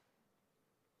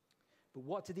 But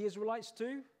what did the Israelites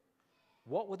do?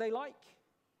 What were they like?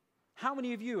 How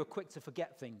many of you are quick to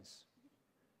forget things?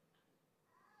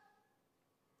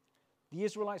 The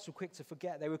Israelites were quick to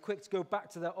forget. They were quick to go back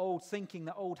to their old thinking,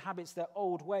 their old habits, their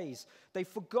old ways. They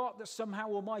forgot that somehow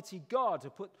Almighty God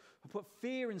had put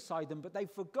fear inside them, but they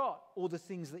forgot all the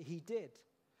things that he did.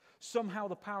 Somehow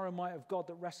the power and might of God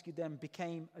that rescued them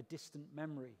became a distant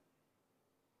memory.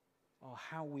 Oh,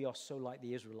 how we are so like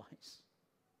the Israelites.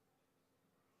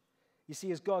 You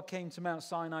see, as God came to Mount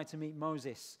Sinai to meet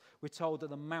Moses, we're told that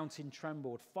the mountain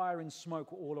trembled. Fire and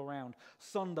smoke were all around.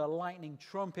 Thunder, lightning,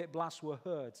 trumpet blasts were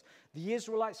heard. The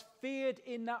Israelites feared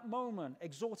in that moment,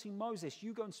 exhorting Moses,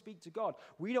 you go and speak to God.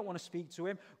 We don't want to speak to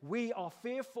him. We are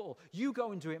fearful. You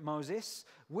go and do it, Moses.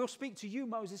 We'll speak to you,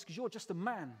 Moses, because you're just a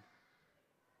man.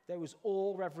 There was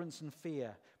all reverence and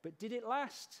fear. But did it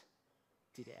last?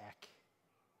 Did it heck?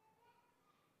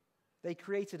 They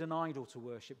created an idol to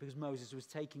worship because Moses was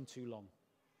taking too long.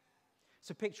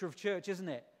 It's a picture of church, isn't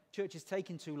it? Church is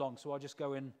taking too long, so I'll just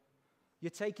go in.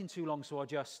 You're taking too long, so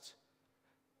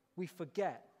we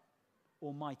forget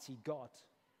Almighty God.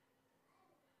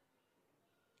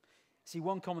 See,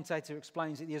 one commentator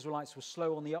explains that the Israelites were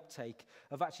slow on the uptake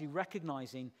of actually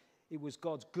recognizing it was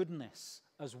God's goodness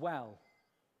as well.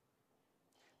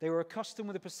 They were accustomed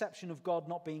with the perception of God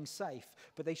not being safe,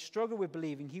 but they struggled with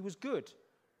believing he was good.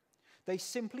 They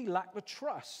simply lacked the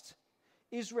trust.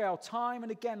 Israel time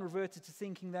and again reverted to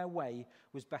thinking their way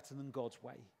was better than God's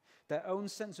way. Their own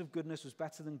sense of goodness was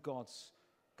better than God's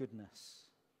goodness.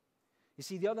 You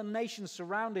see, the other nations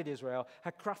surrounded Israel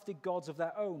had crafted gods of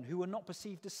their own who were not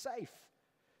perceived as safe.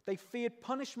 They feared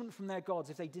punishment from their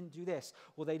gods if they didn't do this,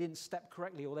 or they didn't step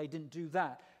correctly, or they didn't do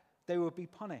that. They would be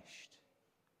punished.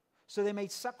 So they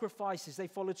made sacrifices. They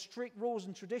followed strict rules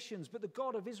and traditions. But the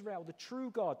God of Israel, the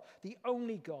true God, the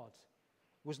only God,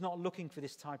 was not looking for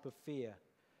this type of fear,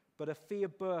 but a fear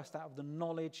burst out of the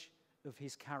knowledge of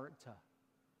his character.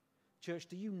 Church,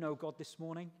 do you know God this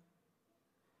morning?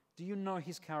 Do you know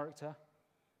his character?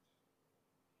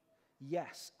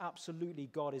 Yes,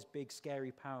 absolutely, God is big,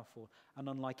 scary, powerful, and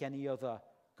unlike any other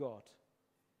God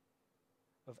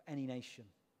of any nation.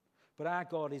 But our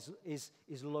God is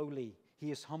lowly. He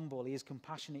is humble. He is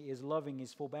compassionate. He is loving. He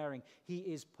is forbearing. He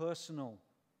is personal.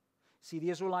 See,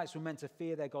 the Israelites were meant to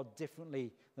fear their God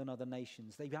differently than other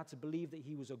nations. They had to believe that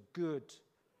he was a good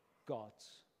God.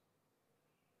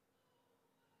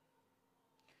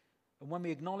 And when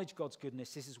we acknowledge God's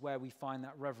goodness, this is where we find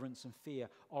that reverence and fear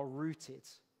are rooted.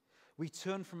 We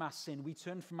turn from our sin, we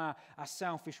turn from our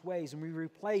selfish ways, and we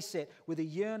replace it with a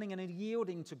yearning and a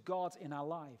yielding to God in our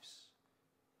lives.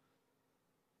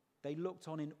 They looked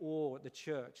on in awe at the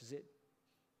church as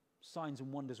signs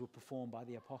and wonders were performed by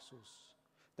the apostles.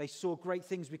 They saw great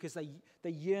things because they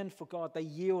yearned for God. They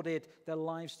yielded their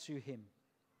lives to him.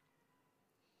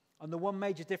 And the one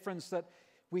major difference that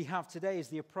we have today is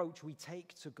the approach we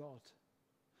take to God.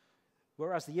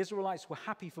 Whereas the Israelites were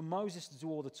happy for Moses to do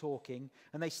all the talking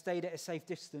and they stayed at a safe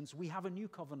distance, we have a new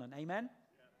covenant. Amen?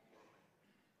 Yeah.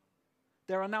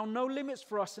 There are now no limits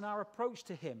for us in our approach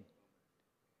to him.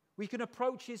 We can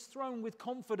approach his throne with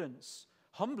confidence,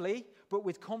 humbly, but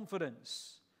with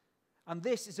confidence. And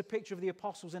this is a picture of the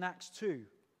apostles in Acts 2.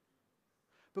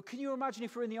 But can you imagine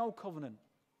if we're in the old covenant?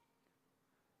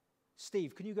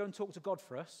 Steve, can you go and talk to God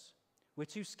for us? We're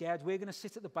too scared. We're going to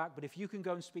sit at the back, but if you can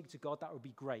go and speak to God, that would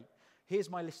be great. Here's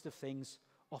my list of things.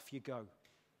 Off you go.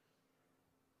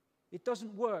 It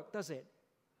doesn't work, does it?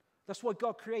 That's why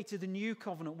God created the new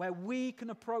covenant, where we can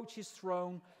approach his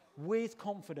throne with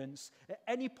confidence at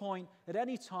any point, at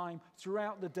any time,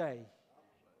 throughout the day.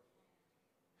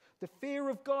 The fear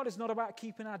of God is not about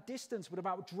keeping our distance, but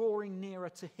about drawing nearer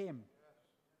to him.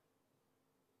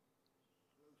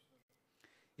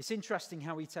 It's interesting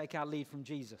how we take our lead from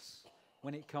Jesus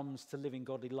when it comes to living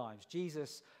godly lives.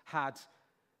 Jesus had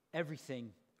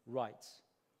everything right.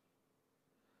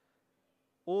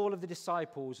 All of the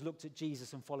disciples looked at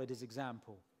Jesus and followed his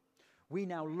example. We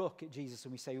now look at Jesus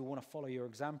and we say, we want to follow your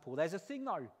example. There's a thing,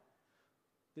 though,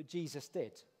 that Jesus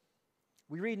did.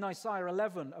 We read in Isaiah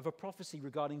 11 of a prophecy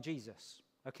regarding Jesus,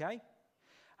 okay?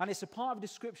 And it's a part of a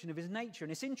description of his nature.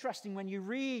 And it's interesting when you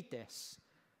read this,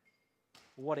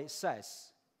 what it says.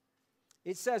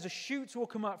 It says, a shoot will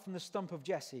come up from the stump of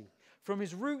Jesse. From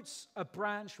his roots, a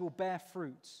branch will bear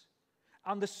fruit.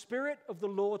 And the Spirit of the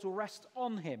Lord will rest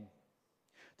on him.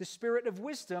 The Spirit of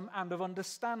wisdom and of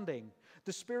understanding.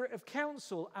 The Spirit of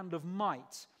counsel and of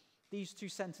might. These two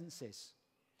sentences.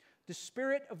 The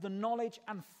Spirit of the knowledge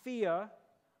and fear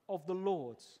of the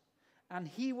Lord. And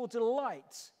he will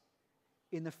delight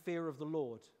in the fear of the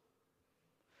Lord.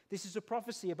 This is a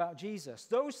prophecy about Jesus.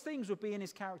 Those things would be in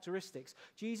his characteristics.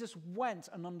 Jesus went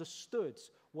and understood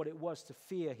what it was to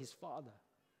fear his Father.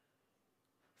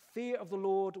 Fear of the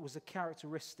Lord was a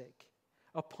characteristic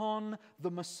upon the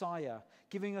Messiah,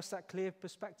 giving us that clear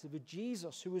perspective of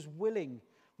Jesus, who was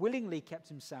willingly kept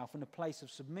himself in a place of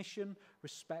submission,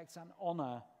 respect, and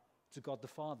honor to God the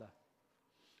Father.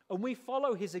 And we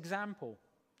follow his example.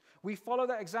 We follow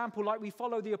that example like we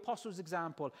follow the apostles'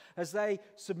 example as they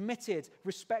submitted,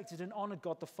 respected, and honored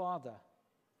God the Father.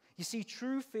 You see,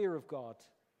 true fear of God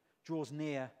draws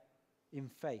near in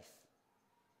faith.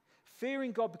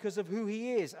 Fearing God because of who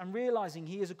he is and realizing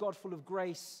he is a God full of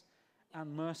grace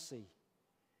and mercy.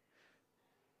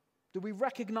 Do we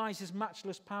recognize his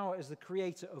matchless power as the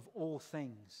creator of all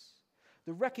things?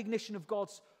 The recognition of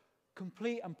God's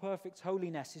complete and perfect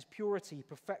holiness, his purity,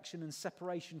 perfection, and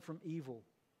separation from evil.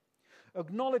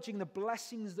 Acknowledging the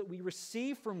blessings that we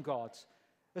receive from God,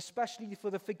 especially for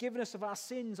the forgiveness of our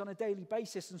sins on a daily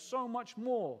basis and so much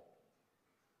more.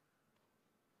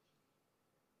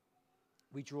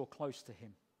 We draw close to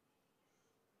him.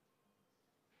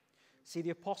 See, the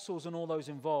apostles and all those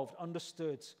involved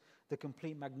understood the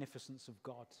complete magnificence of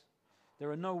God.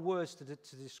 There are no words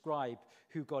to describe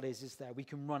who God is there? We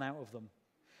can run out of them.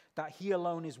 That he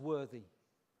alone is worthy.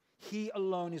 He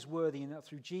alone is worthy, and that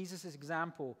through Jesus'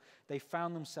 example, they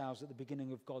found themselves at the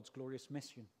beginning of God's glorious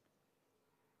mission.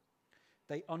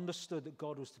 They understood that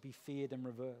God was to be feared and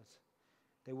revered.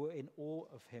 They were in awe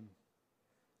of him.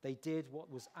 They did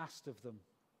what was asked of them,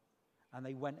 and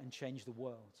they went and changed the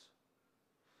world.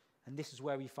 And this is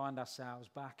where we find ourselves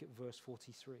back at verse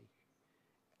 43.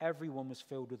 Everyone was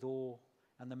filled with awe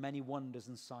and the many wonders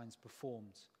and signs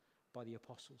performed by the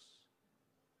apostles.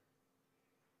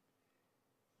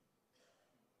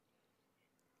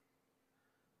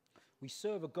 We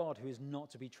serve a God who is not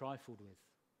to be trifled with.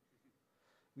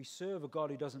 We serve a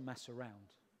God who doesn't mess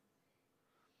around.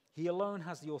 He alone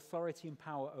has the authority and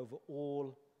power over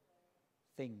all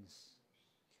things.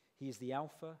 He is the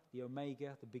Alpha, the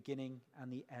Omega, the beginning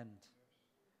and the end.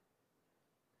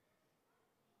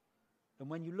 And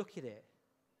when you look at it,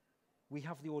 we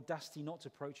have the audacity not to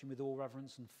approach him with all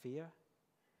reverence and fear.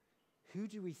 Who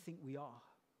do we think we are?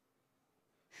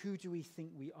 Who do we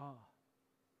think we are?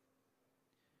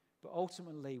 But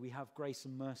ultimately, we have grace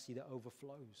and mercy that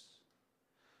overflows.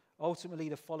 Ultimately,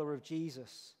 the follower of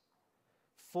Jesus,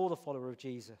 for the follower of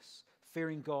Jesus,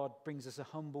 fearing God brings us a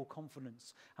humble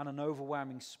confidence and an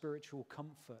overwhelming spiritual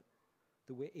comfort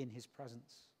that we're in his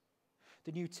presence.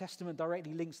 The New Testament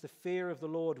directly links the fear of the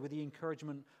Lord with the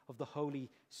encouragement of the Holy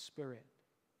Spirit.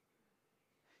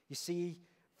 You see,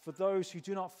 for those who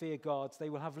do not fear God, they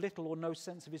will have little or no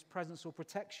sense of his presence or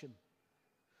protection.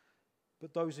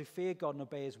 But those who fear God and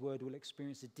obey his word will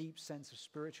experience a deep sense of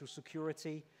spiritual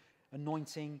security,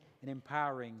 anointing, and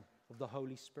empowering of the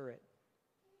Holy Spirit.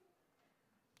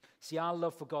 See, our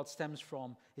love for God stems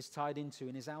from, is tied into,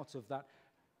 and is out of that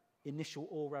initial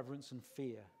awe, reverence, and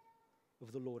fear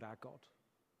of the Lord our God.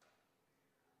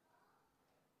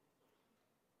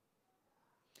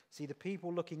 See, the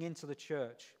people looking into the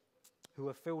church who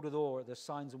were filled with awe at the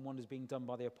signs and wonders being done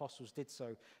by the apostles did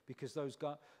so because those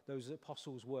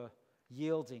apostles were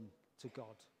yielding to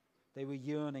God. They were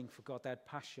yearning for God. They had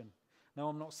passion. Now,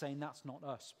 I'm not saying that's not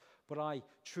us, but I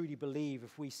truly believe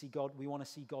if we see God, we want to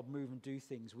see God move and do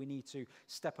things, we need to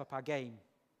step up our game.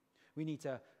 We need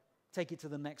to take it to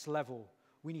the next level.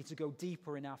 We need to go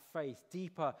deeper in our faith,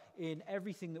 deeper in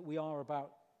everything that we are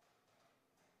about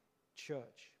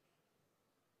church.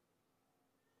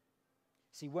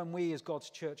 See, when we as God's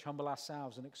church humble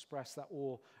ourselves and express that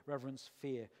awe, reverence,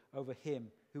 fear over him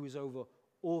who is over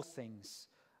all things,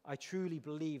 I truly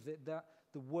believe that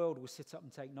the world will sit up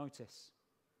and take notice.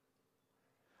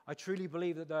 I truly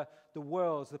believe that the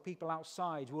world, the people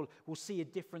outside, will see a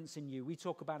difference in you. We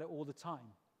talk about it all the time.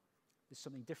 There's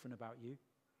something different about you.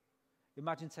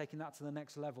 Imagine taking that to the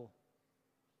next level.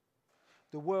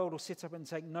 The world will sit up and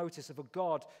take notice of a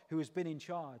God who has been in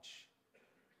charge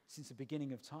since the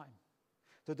beginning of time.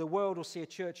 That the world will see a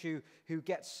church who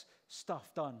gets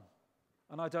stuff done.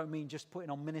 And I don't mean just putting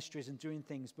on ministries and doing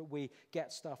things, but we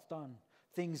get stuff done.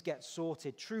 Things get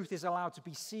sorted. Truth is allowed to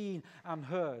be seen and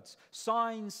heard.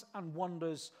 Signs and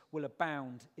wonders will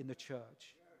abound in the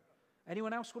church.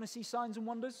 Anyone else want to see signs and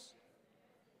wonders?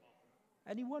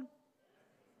 Anyone?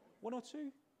 One or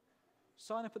two?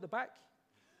 Sign up at the back.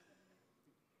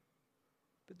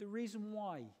 But the reason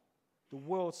why the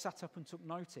world sat up and took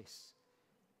notice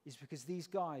is because these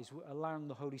guys were allowing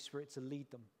the Holy Spirit to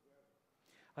lead them.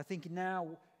 I think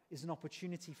now is an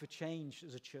opportunity for change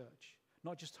as a church.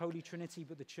 Not just Holy Trinity,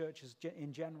 but the church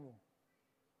in general.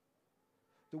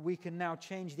 That we can now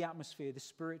change the atmosphere, the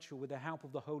spiritual, with the help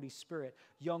of the Holy Spirit,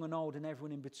 young and old and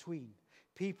everyone in between.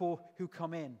 People who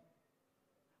come in.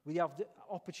 We have the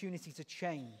opportunity to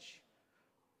change.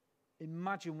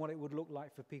 Imagine what it would look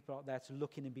like for people out there to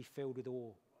look in and be filled with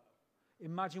awe.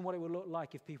 Imagine what it would look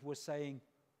like if people were saying,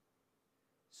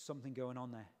 something going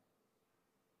on there.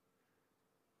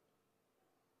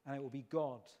 And it will be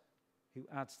God who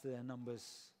adds to their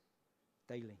numbers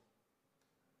daily.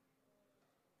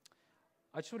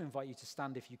 I just want to invite you to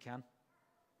stand if you can.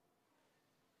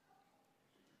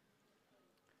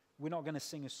 we're not going to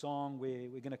sing a song. We're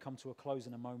going to come to a close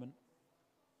in a moment.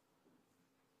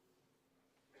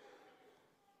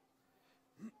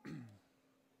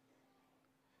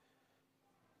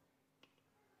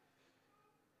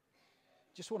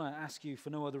 Just want to ask you for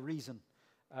no other reason.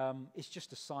 It's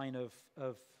just a sign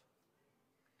of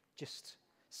just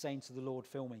saying to the Lord,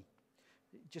 fill me.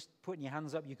 Just putting your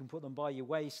hands up, you can put them by your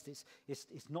waist.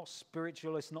 It's not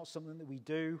spiritual. It's not something that we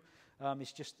do.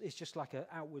 It's just like an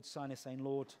outward sign of saying,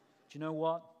 Lord, do you know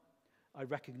what? I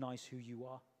recognize who you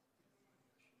are.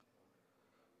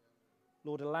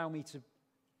 Lord, allow me to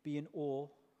be in awe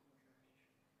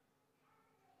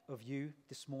of you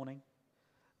this morning.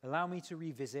 Allow me to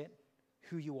revisit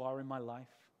who you are in my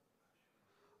life.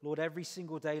 Lord, every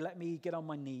single day, let me get on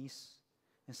my knees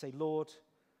and say, Lord,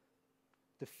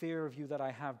 the fear of you that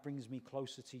I have brings me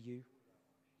closer to you.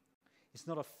 It's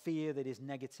not a fear that is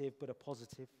negative, but a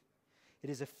positive. It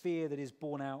is a fear that is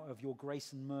born out of your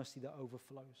grace and mercy that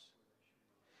overflows.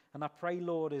 And I pray,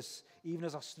 Lord, even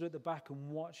as I stood at the back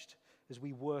and watched as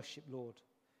we worship, Lord,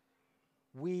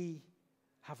 we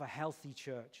have a healthy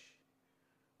church.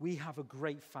 We have a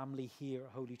great family here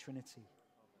at Holy Trinity.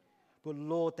 But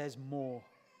Lord, there's more.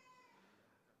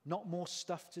 Not more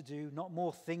stuff to do, not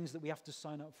more things that we have to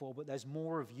sign up for, but there's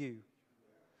more of you.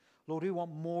 Lord, we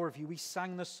want more of you. We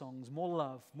sang the songs, more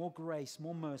love, more grace,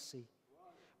 more mercy,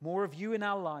 more of you in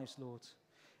our lives, Lord.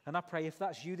 And I pray if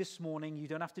that's you this morning, you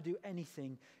don't have to do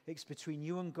anything. It's between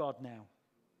you and God now.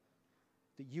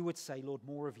 That you would say, Lord,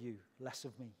 more of you, less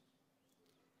of me.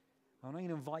 I'm going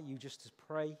to invite you just to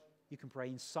pray. You can pray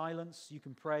in silence. You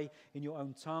can pray in your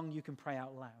own tongue. You can pray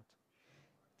out loud.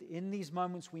 In these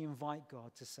moments, we invite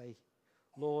God to say,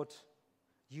 Lord,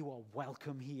 you are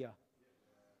welcome here.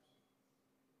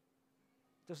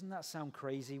 Doesn't that sound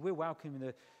crazy? We're welcoming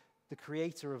the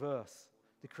creator of earth,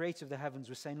 the creator of the heavens.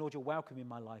 We're saying, Lord, you're welcome in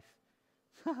my life.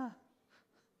 But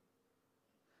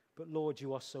Lord,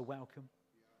 you are so welcome.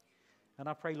 And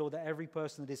I pray, Lord, that every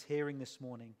person that is hearing this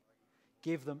morning,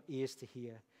 give them ears to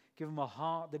hear. Give them a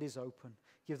heart that is open.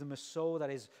 Give them a soul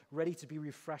that is ready to be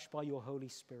refreshed by your Holy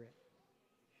Spirit.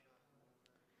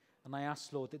 And I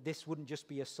ask, Lord, that this wouldn't just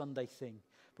be a Sunday thing,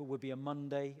 but would be a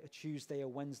Monday, a Tuesday, a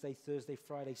Wednesday, Thursday,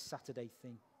 Friday, Saturday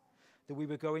thing. That we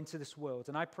would go into this world.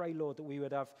 And I pray, Lord, that we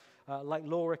would have, like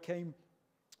Laura came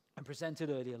and presented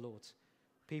earlier, Lord,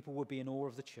 people would be in awe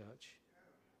of the church.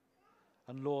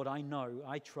 And Lord, I know,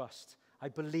 I trust, I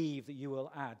believe that you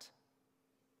will add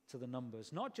to the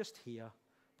numbers, not just here,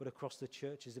 but across the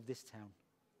churches of this town.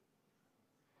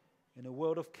 In a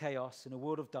world of chaos, in a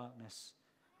world of darkness,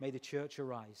 may the church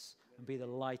arise and be the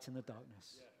light in the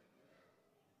darkness.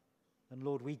 And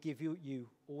Lord, we give you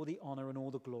all the honor and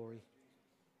all the glory,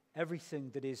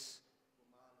 everything that is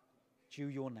due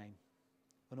your name.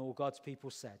 And all God's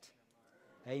people said,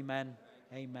 amen,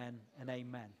 amen, and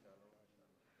amen.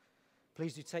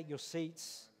 Please do take your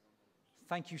seats.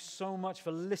 Thank you so much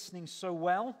for listening so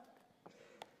well.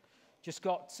 Just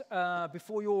got,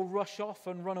 before you all rush off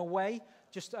and run away,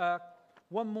 just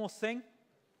one more thing.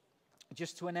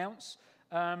 Just to announce,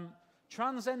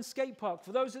 Trans End Skate Park.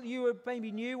 For those of you who are maybe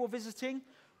new or visiting,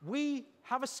 we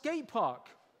have a skate park.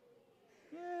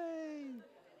 Yay!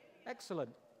 Excellent.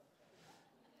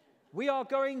 We are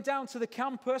going down to the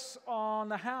campus on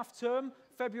the half term,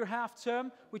 February half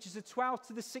term, which is the 12th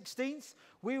to the 16th.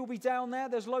 We will be down there.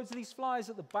 There's loads of these flyers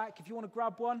at the back. If you want to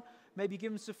grab one, maybe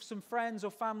give them to some friends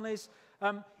or families.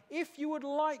 If you would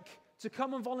like to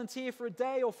come and volunteer for a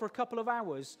day or for a couple of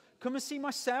hours, come and see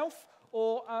myself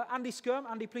or Andy Skirm.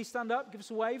 Andy, please stand up. Give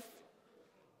us a wave.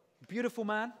 Beautiful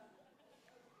man.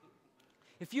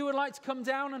 If you would like to come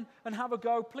down and have a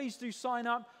go, please do sign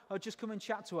up or just come and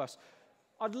chat to us.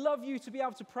 I'd love you to be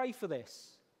able to pray for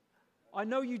this. I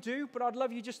know you do, but I'd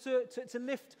love you just to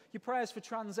lift your prayers for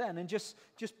Trans End and just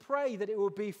pray that it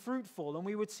would be fruitful and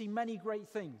we would see many great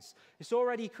things. It's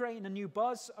already creating a new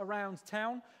buzz around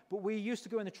town, but we used to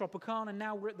go in the Tropicana and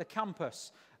now we're at the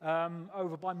campus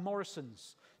over by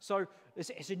Morrison's. So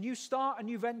it's a new start, a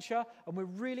new venture, and we're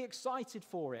really excited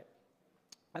for it.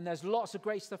 And there's lots of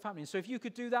great stuff happening. So if you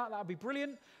could do that, that would be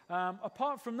brilliant.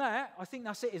 Apart from that, I think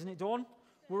that's it, isn't it, Dawn?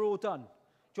 We're all done.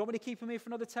 Do you want me to keep them here for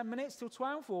another 10 minutes till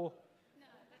 12 or?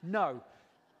 No.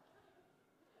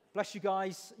 Bless you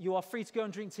guys. You are free to go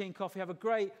and drink tea and coffee. Have a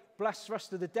great, blessed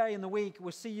rest of the day and the week.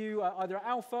 We'll see you either at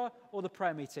Alpha or the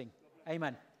prayer meeting.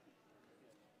 Amen.